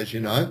shit, as you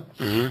know.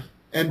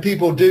 And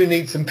people do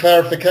need some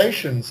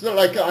clarifications.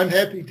 Like, I'm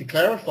happy to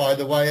clarify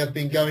the way I've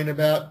been going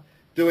about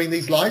doing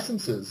these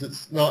licenses.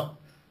 It's not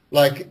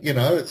like, you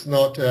know, it's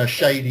not a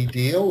shady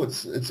deal.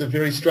 It's a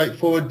very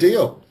straightforward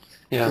deal.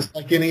 Yeah. Just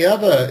like any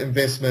other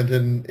investment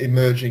in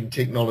emerging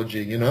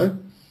technology, you know.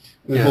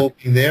 We've all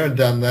been there and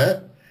done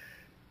that.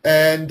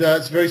 And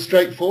it's very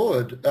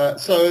straightforward.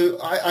 So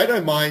I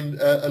don't mind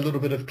a little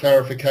bit of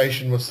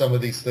clarification with some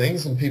of these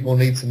things, and people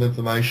need some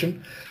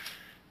information.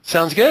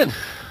 Sounds good.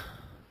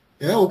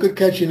 Yeah, well, good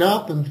catching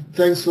up, and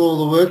thanks for all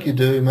the work you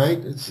do, mate.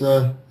 It's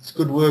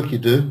good work you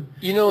do.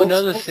 You know,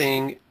 another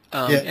thing,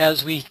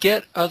 as we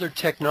get other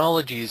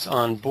technologies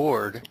on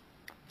board,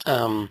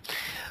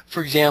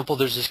 for example,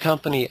 there's this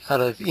company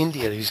out of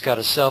India who's got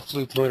a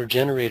self-loop motor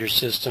generator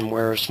system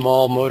where a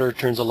small motor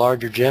turns a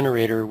larger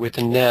generator with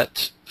a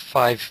net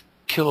 5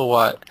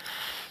 kilowatt.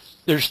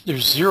 There's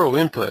zero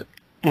input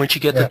once you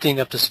get the thing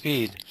up to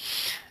speed.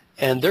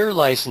 And they're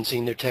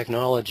licensing their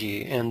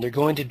technology, and they're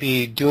going to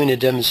be doing a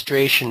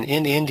demonstration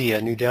in India,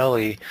 New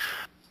Delhi,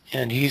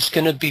 and he's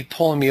going to be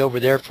pulling me over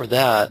there for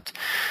that.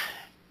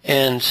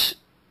 And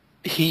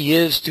he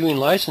is doing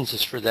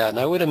licenses for that, and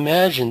I would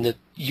imagine that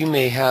you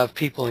may have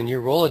people in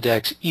your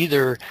Rolodex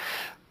either,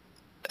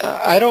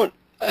 I don't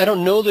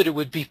know that it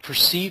would be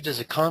perceived as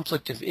a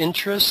conflict of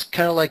interest,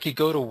 kind of like you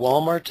go to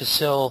Walmart to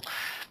sell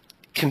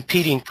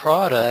competing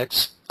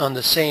products on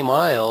the same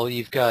aisle.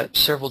 You've got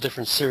several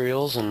different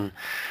cereals and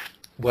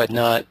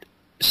whatnot.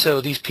 So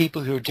these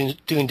people who are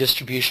doing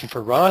distribution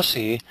for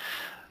Rossi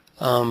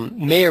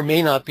may or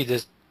may not be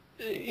the,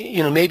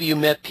 you know, maybe you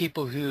met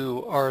people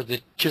who are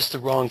just the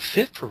wrong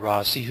fit for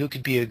Rossi, who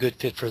could be a good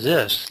fit for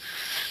this.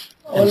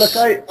 Oh, look,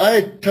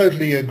 I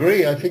totally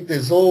agree. I think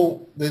there's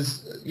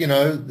you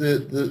know,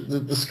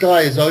 the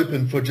sky is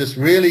open for just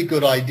really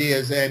good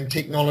ideas and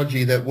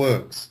technology that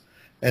works.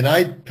 And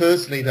I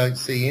personally don't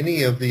see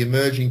any of the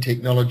emerging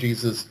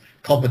technologies as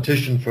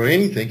competition for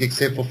anything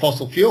except for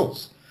fossil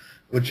fuels,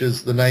 which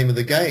is the name of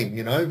the game,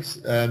 you know.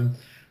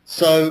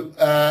 So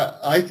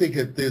I think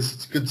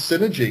there's good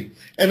synergy.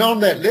 And on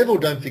that level,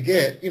 don't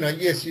forget, you know,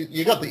 yes,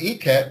 you got the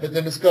ECAT, but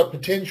then it's got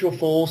potential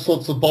for all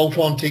sorts of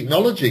bolt-on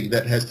technology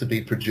that has to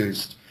be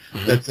produced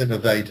that's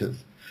innovative.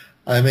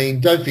 I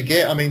mean, don't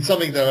forget, I mean,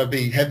 something that I'd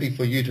be happy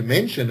for you to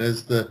mention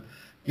is the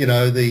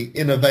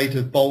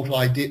innovative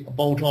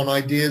bolt-on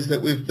ideas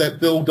that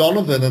Bill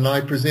Donovan and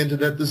I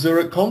presented at the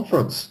Zurich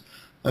conference.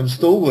 I'm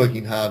still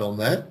working hard on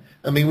that.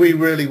 I mean, we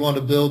really want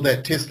to build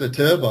that Tesla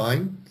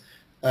turbine.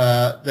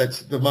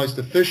 That's the most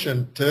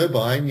efficient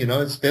turbine. You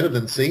know, it's better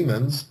than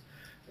Siemens.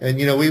 And,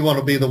 you know, we want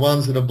to be the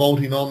ones that are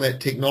bolting on that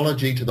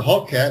technology to the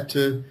hot cat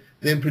to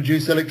then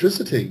produce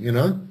electricity, you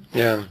know.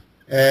 Yeah.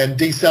 And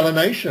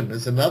desalination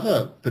is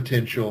another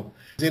potential.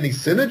 There's any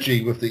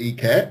synergy with the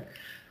ECAT.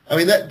 I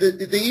mean,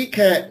 the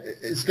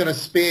ECAT is going to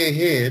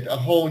spearhead a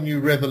whole new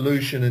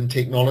revolution in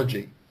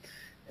technology.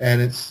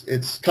 And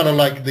it's kind of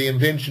like the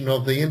invention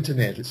of the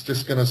internet. It's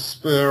just going to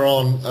spur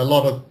on a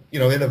lot of, you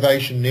know,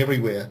 innovation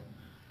everywhere.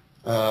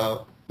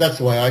 That's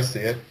the way I see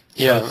it.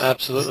 Yeah,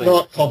 absolutely. It's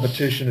not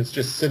competition, it's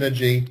just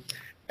synergy.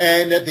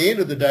 And at the end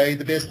of the day,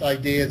 the best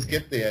ideas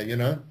get there, you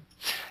know.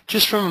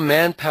 Just from a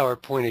manpower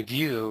point of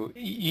view,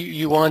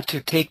 you want to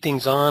take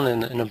things on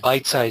in a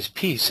bite-sized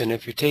piece, and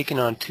if you're taking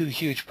on 2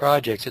 huge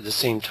projects at the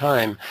same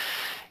time,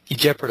 you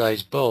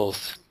jeopardize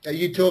both. Are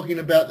you talking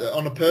about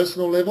on a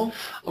personal level?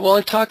 Well,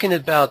 I'm talking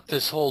about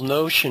this whole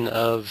notion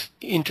of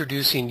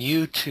introducing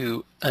you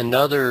to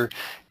another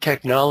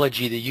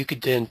technology that you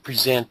could then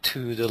present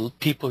to the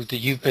people that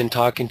you've been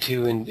talking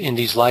to in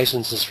these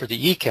licenses for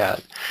the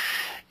ECAT.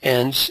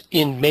 And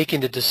in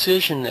making the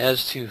decision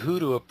as to who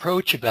to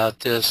approach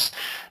about this,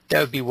 that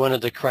would be one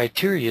of the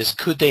criteria.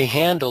 Could they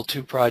handle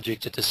 2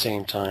 projects at the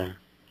same time?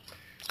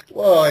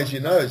 Well, as you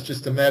know, it's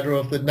just a matter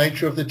of the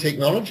nature of the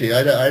technology.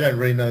 I don't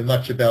really know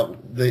much about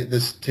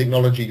this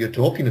technology you're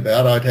talking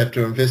about. I'd have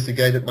to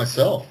investigate it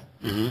myself.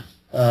 Mm-hmm.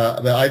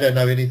 But I don't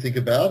know anything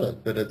about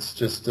it. But it's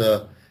just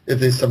if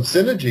there's some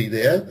synergy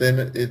there,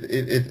 then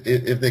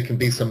if there can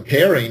be some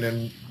pairing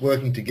and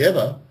working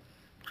together,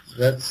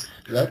 that's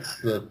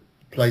the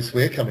place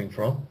we're coming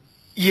from.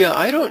 Yeah,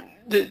 I don't.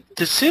 The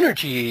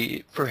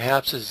synergy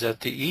perhaps is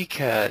that the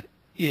ECAT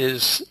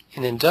is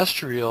an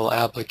industrial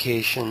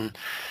application,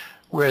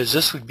 whereas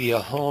this would be a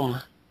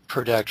home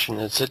production.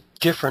 It's a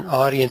different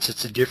audience.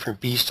 It's a different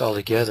beast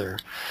altogether.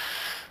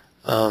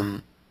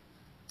 And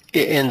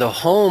the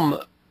home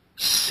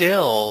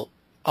sale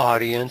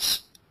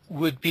audience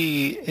would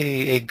be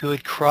a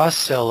good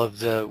cross-sell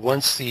of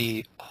once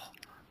the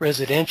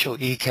residential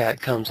ECAT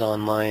comes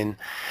online,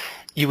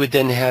 you would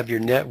then have your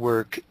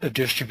network of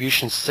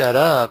distribution set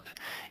up.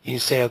 You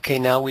say, okay,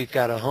 now we've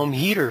got a home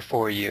heater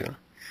for you.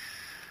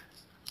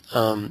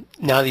 Now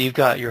that you've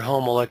got your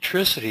home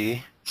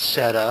electricity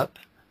set up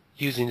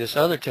using this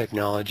other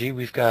technology,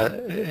 we've got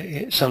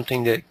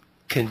something that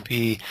can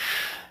be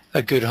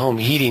a good home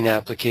heating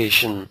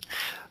application.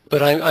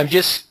 But I'm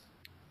just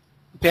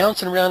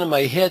bouncing around in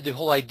my head the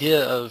whole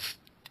idea of,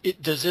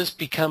 does this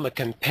become a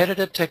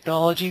competitive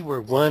technology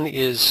where one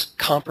is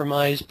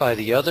compromised by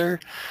the other,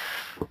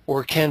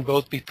 or can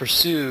both be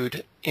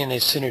pursued in a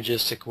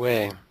synergistic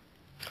way?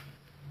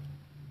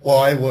 Well,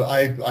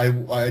 I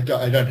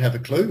don't have a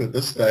clue at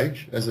this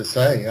stage. As I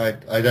say,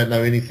 I don't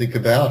know anything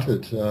about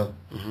it.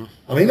 Mm-hmm.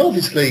 I mean,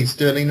 obviously,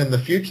 Sterling, in the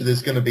future,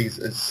 there's going to be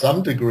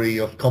some degree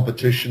of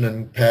competition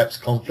and perhaps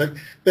conflict.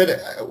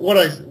 But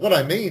what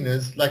I mean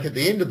is, like, at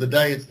the end of the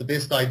day, it's the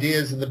best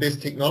ideas and the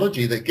best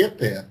technology that get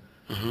there.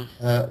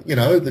 Mm-hmm. You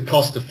know, the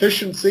cost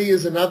efficiency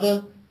is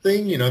another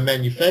thing. You know,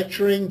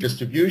 manufacturing,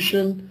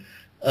 distribution,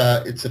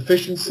 its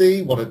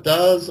efficiency, what it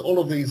does. All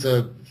of these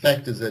are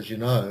factors, as you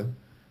know,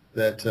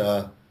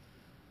 that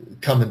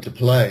come into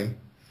play.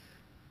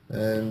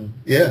 And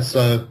yeah,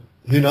 so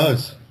who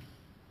knows?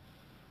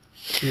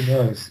 Who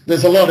knows?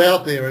 There's a lot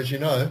out there, as you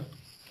know.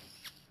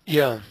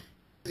 Yeah.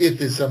 If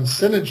there's some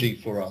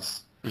synergy for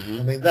us, mm-hmm.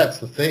 I mean, that's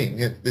the thing.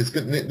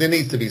 There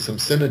needs to be some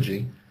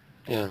synergy.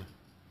 Yeah.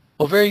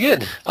 Well, very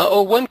good.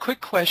 One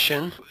quick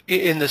question.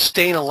 In the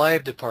Staying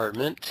Alive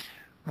department,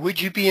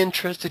 would you be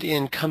interested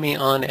in coming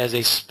on as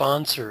a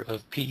sponsor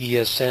of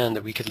PESN,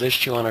 that we could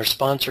list you on our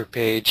sponsor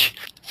page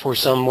for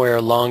somewhere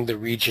along the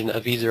region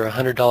of either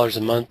 $100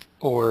 a month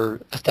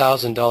or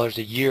 $1,000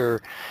 a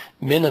year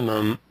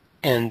minimum,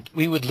 and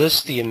we would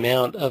list the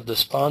amount of the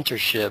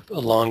sponsorship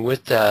along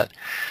with that.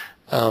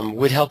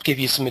 Would help give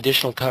you some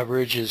additional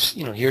coverage. Is,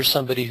 you know, here's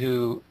somebody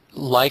who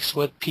likes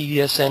what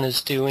PESN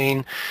is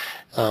doing,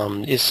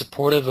 is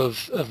supportive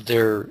of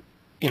their,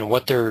 you know,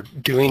 what they're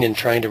doing and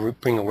trying to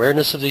bring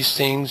awareness of these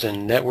things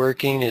and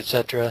networking,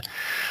 etc.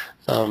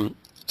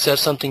 Is that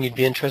something you'd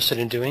be interested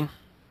in doing?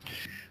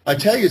 I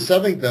tell you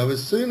something though,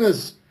 as soon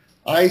as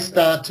I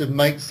start to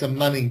make some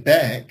money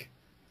back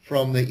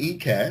from the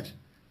ECAT,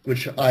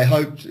 which I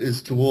hope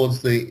is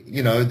towards the,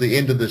 you know, the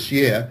end of this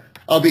year,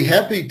 I'll be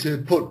happy to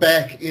put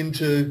back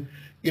into,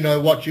 you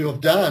know, what you have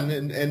done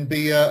and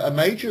be a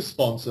major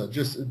sponsor,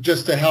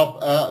 just to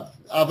help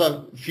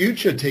other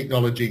future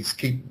technologies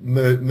keep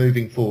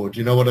moving forward.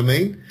 You know what I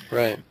mean?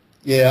 Right.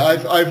 Yeah,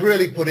 I've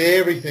really put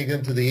everything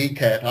into the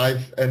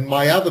ECAT. And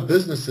my other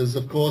businesses,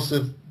 of course,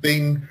 have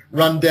been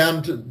run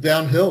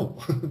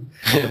downhill.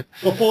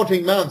 For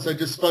 14 months, I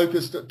just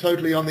focused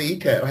totally on the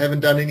ECAT. I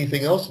haven't done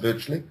anything else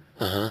virtually.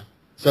 Uh-huh.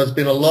 So it's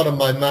been a lot of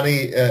my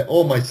money,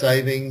 all my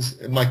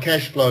savings, my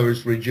cash flow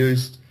is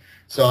reduced.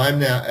 So I'm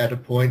now at a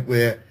point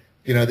where,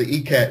 you know, the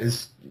ECAT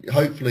is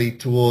hopefully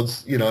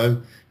towards, you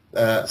know,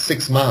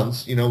 6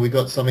 months, you know, we've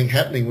got something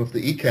happening with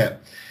the ECAT.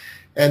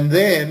 And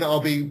then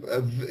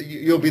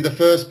you'll be the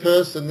first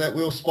person that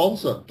we'll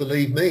sponsor,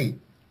 believe me.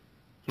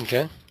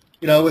 Okay.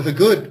 You know, with a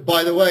good,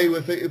 by the way,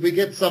 if we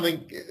get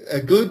a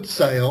good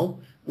sale,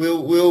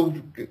 we'll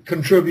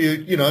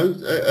contribute, you know,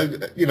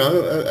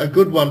 a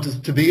good one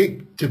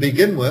to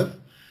begin with.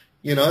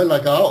 You know,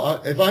 like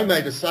if I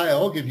made a sale,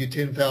 I'll give you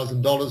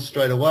 $10,000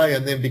 straight away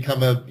and then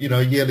become a, you know,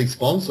 yearly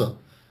sponsor.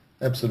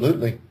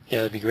 Absolutely. Yeah,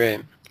 that'd be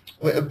great.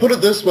 Put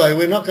it this way,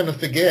 we're not going to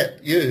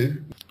forget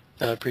you.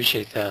 I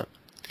appreciate that.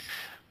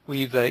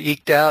 We've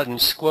eked out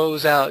and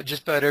squoze out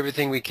just about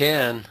everything we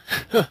can.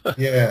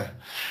 Yeah.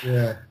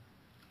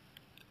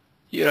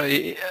 You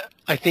know,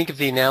 I think of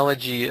the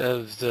analogy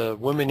of the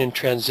woman in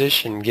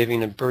transition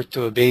giving a birth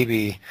to a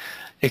baby,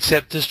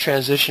 except this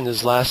transition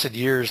has lasted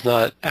years,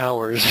 not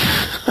hours.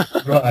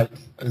 Right,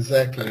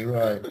 exactly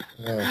right.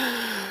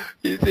 Yeah.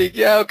 You think,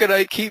 how can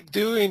I keep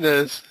doing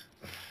this?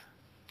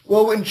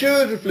 Well,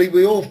 intuitively,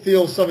 we all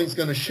feel something's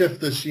going to shift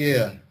this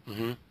year.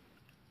 Mm-hmm. It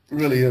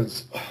really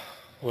is.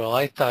 Well,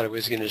 I thought it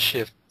was going to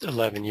shift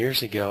 11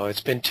 years ago.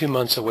 It's been 2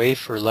 months away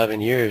for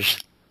 11 years.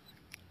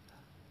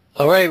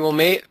 All right, well,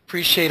 mate,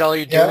 appreciate all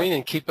you're doing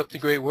and keep up the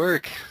great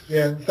work.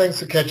 Yeah, thanks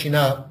for catching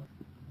up.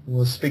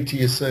 We'll speak to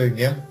you soon,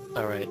 yeah?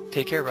 All right,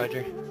 take care,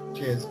 Roger.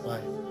 Cheers,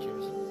 bye.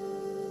 Cheers.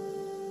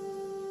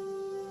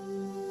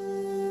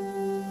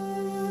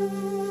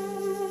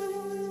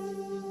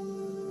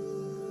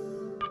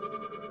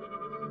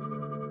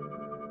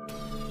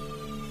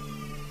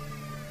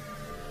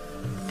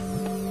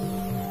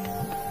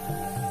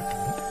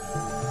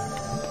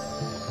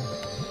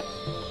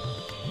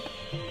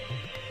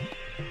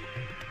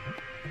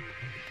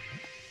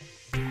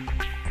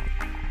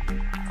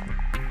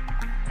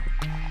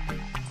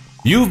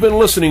 You've been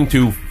listening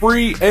to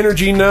Free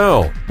Energy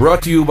Now,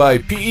 brought to you by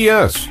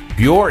PES,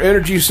 Pure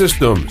Energy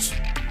Systems.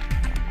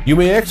 You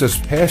may access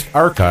past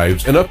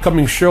archives and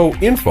upcoming show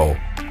info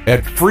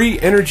at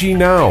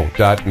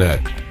freeenergynow.net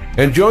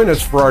and join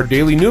us for our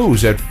daily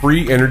news at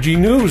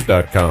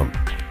freeenergynews.com.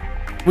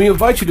 We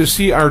invite you to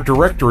see our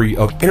directory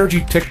of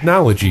energy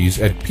technologies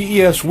at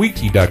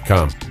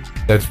peswiki.com.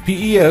 That's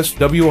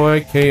peswiki.com.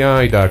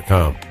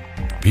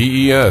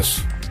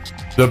 PES,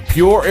 the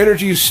Pure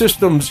Energy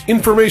Systems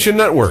Information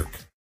Network.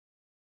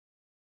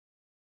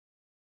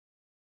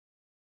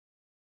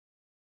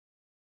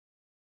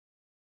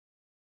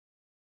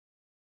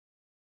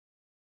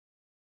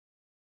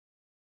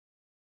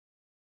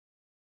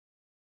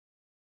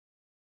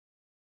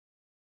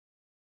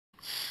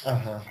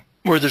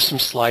 Where there's some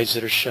slides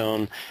that are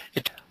shown.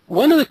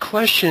 One of the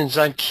questions,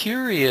 I'm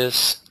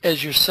curious,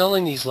 as you're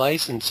selling these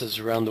licenses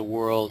around the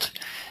world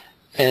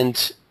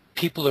and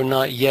people are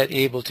not yet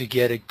able to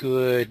get a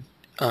good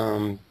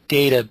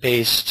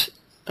data-based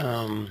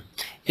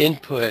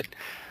input,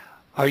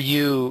 are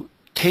you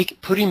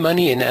putting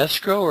money in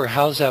escrow, or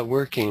how's that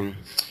working?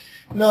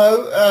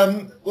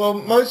 No, well,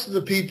 most of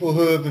the people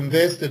who have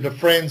invested are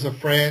friends of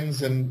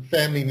friends and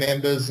family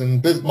members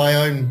and my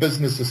own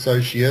business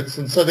associates,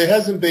 and so there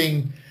hasn't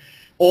been,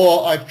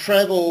 or I've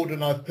traveled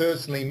and I've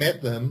personally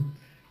met them,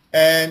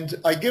 and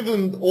I give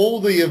them all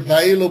the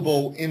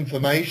available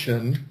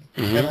information,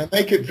 and I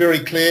make it very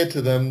clear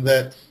to them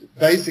that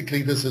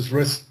basically this is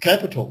risk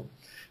capital,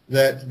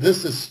 that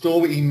this is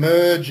still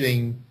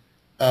emerging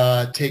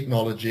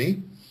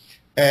technology,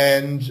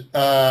 and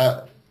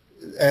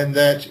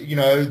that, you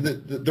know,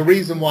 the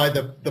reason why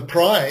the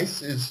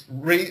price is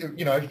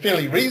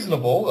fairly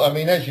reasonable. I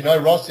mean, as you know,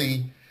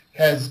 Rossi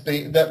has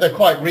been, they're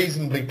quite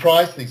reasonably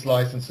priced, these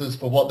licenses,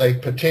 for what they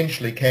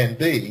potentially can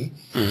be.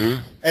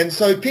 And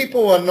so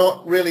people are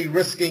not really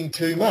risking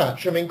too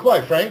much. I mean,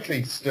 quite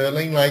frankly,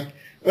 Sterling, like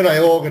when I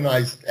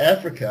organized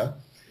Africa,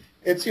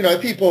 it's, you know,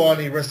 people are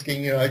only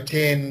risking, you know,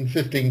 $10,000,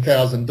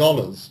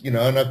 $15,000, you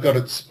know, and I've got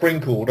it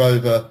sprinkled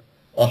over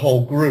a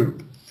whole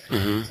group.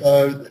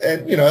 So,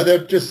 and, you know,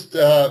 they're just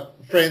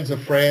friends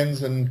of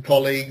friends and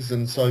colleagues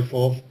and so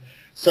forth.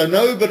 So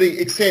nobody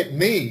except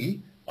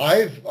me,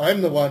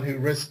 I'm the one who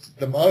risked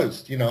the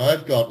most. You know,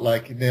 I've got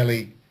like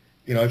nearly,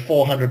 you know,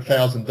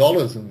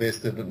 $400,000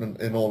 invested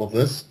in all of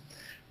this.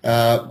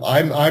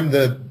 I'm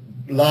the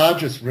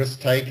largest risk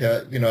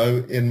taker, you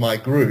know, in my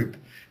group,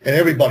 and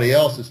everybody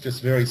else is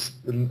just very,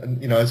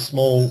 you know,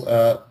 small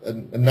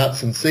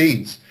nuts and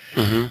seeds.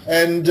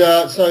 And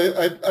so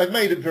I've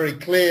made it very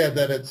clear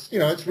that it's, you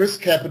know, it's risk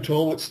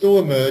capital. It's still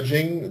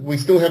emerging. We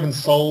still haven't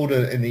sold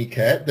an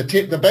ECAT.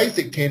 The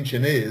basic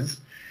tension is,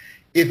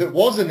 if it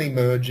wasn't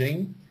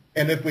emerging,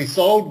 and if we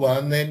sold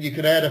one, then you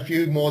could add a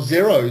few more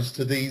zeros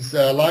to these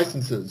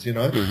licenses, you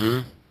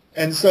know.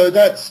 And so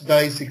that's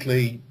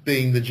basically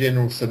being the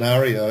general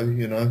scenario,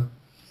 you know.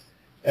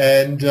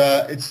 And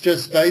it's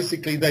just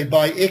basically they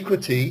buy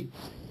equity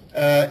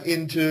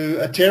into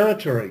a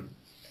territory.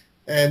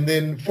 And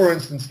then, for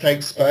instance,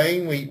 take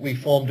Spain. We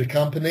formed a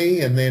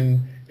company, and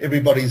then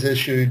everybody's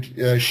issued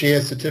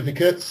share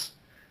certificates.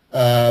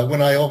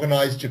 When I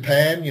organized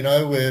Japan, you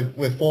know,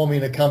 we're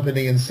forming a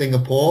company in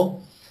Singapore.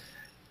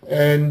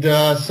 And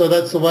so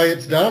that's the way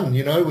it's done.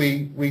 You know,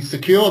 we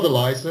secure the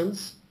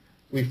license,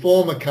 we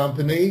form a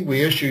company,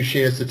 we issue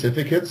share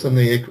certificates on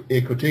the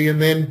equity, and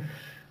then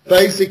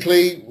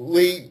basically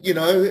you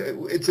know,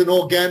 it's an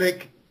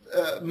organic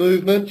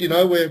movement. You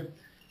know,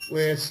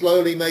 I'm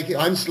slowly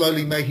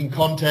making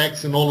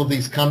contacts in all of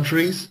these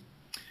countries.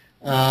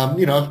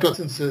 You know, I've got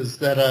licenses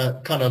that are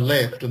kind of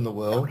left in the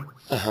world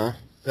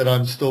that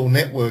I'm still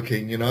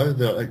networking. You know,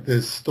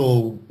 there's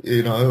still,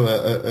 you know,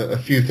 a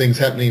few things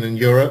happening in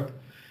Europe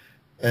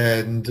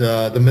and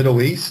the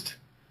Middle East.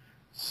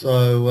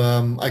 So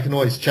I can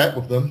always chat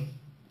with them.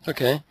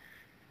 Okay.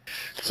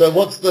 So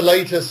what's the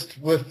latest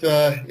with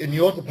in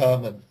your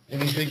department?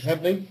 Anything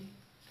happening?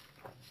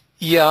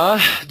 Yeah,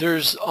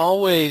 there's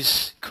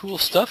always cool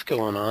stuff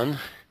going on.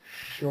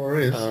 Sure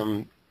is.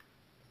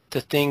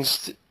 The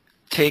things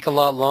take a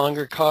lot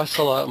longer, cost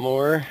a lot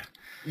more.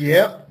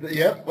 Yep.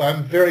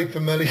 I'm very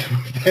familiar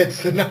with that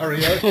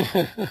scenario.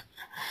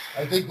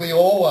 I think we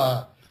all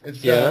are.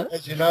 It's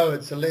as you know,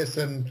 it's a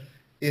lesson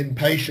in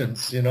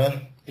patience, you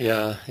know.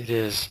 Yeah, it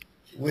is.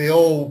 We're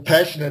all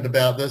passionate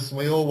about this, and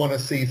we all want to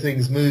see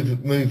things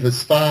move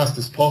as fast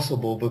as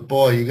possible. But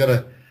boy, you got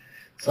to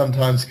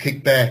sometimes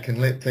kick back and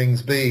let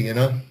things be, you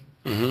know.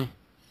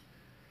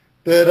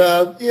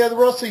 But yeah, the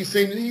Rossi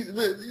seems.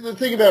 The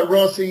thing about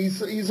Rossi,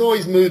 he's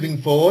always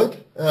moving forward,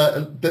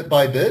 bit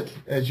by bit,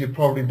 as you've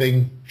probably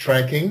been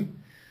tracking.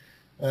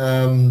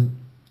 You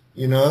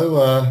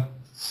know,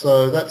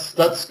 so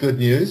that's good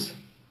news.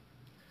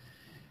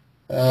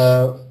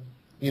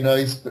 You know,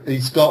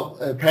 he's got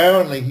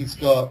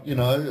you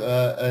know,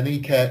 an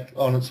ECAT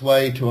on its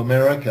way to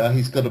America.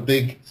 He's got a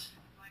big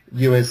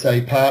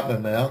USA partner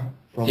now,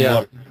 from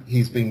what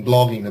he's been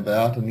blogging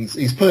about, and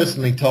he's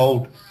personally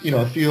told, you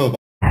know, a few of us.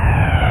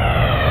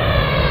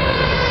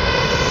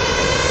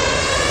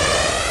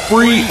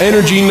 Free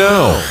Energy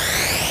Now.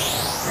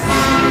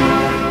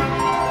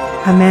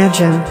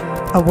 Imagine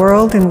a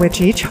world in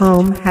which each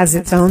home has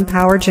its own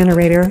power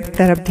generator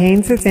that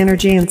obtains its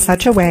energy in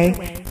such a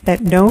way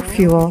that no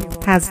fuel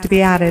has to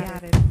be added.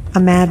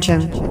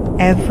 Imagine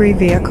every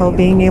vehicle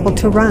being able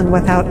to run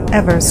without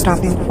ever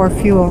stopping for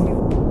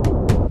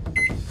fuel.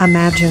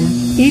 Imagine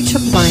each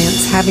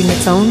appliance having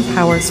its own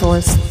power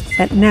source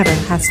that never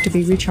has to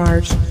be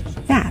recharged.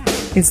 That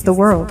is the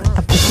world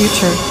of the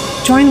future.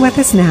 Join with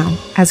us now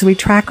as we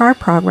track our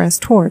progress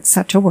towards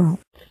such a world.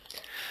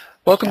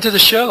 Welcome to the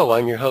show.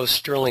 I'm your host,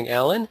 Sterling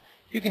Allan.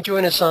 You can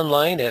join us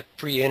online at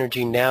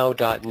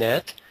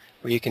freeenergynow.net,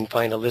 where you can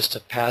find a list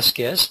of past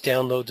guests,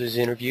 download those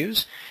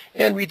interviews,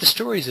 and read the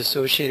stories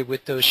associated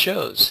with those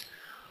shows.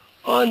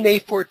 On May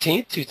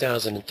 14,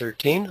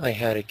 2013, I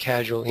had a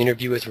casual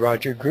interview with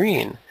Roger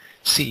Green,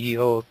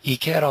 CEO of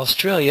ECAT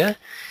Australia.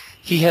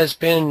 He has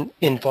been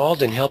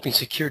involved in helping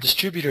secure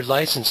distributor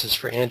licenses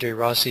for Andre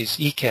Rossi's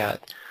ECAT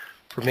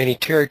for many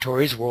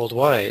territories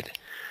worldwide.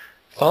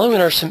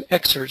 Following are some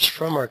excerpts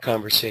from our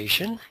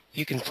conversation.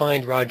 You can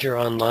find Roger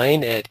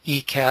online at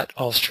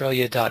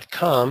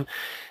ecataustralia.com.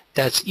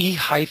 That's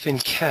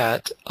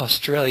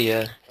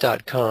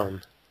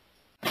e-cataustralia.com.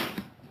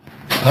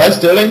 Hi,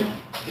 Sterling.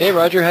 Hey,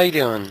 Roger. How you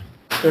doing?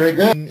 Very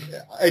good.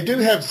 I do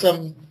have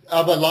some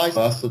other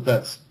licenses if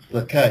that's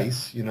the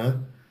case, you know.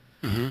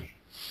 Mm-hmm.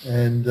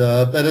 And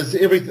that is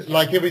everything.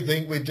 Like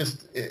everything, we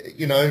just,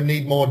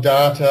 need more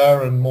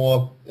data and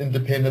more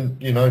independent,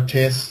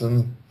 tests,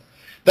 and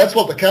that's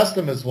what the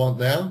customers want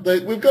now.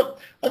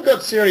 I've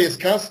got serious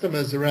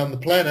customers around the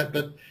planet,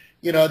 but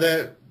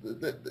it's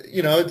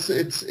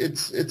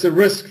a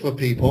risk for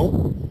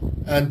people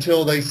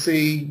until they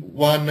see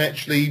one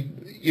actually,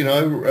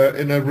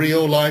 in a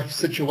real life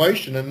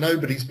situation, and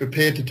nobody's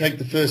prepared to take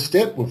the first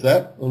step with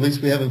that. Or at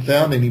least we haven't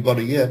found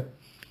anybody yet.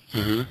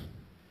 Mm-hmm.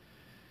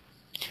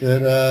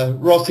 That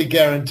Rossi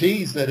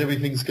guarantees that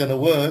everything's going to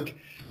work,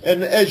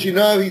 and as you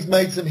know, he's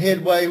made some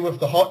headway with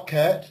the hot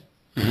cat.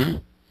 Mm-hmm.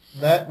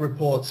 That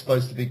report's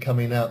supposed to be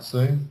coming out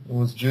soon. It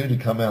was due to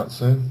come out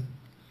soon.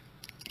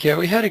 Yeah,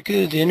 we had a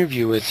good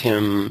interview with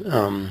him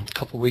a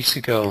couple of weeks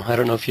ago. I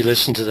don't know if you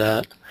listened to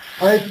that.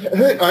 I've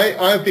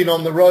been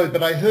on the road,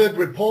 but I heard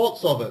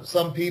reports of it.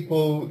 Some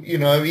people,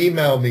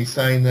 emailed me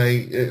saying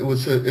it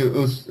was.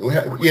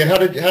 Yeah, how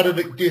did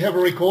it? Do you have a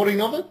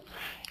recording of it?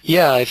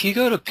 Yeah, if you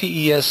go to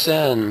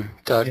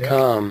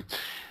PESN.com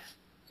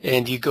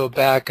and you go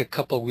back a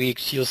couple of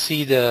weeks, you'll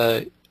see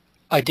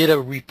I did a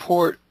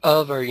report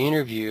of our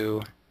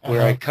interview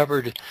where I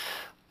covered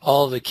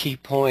all the key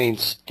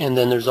points, and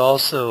then there's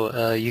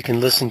also, you can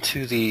listen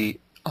to the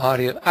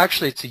audio.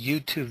 Actually, it's a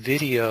YouTube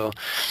video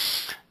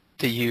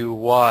that you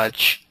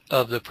watch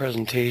of the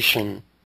presentation,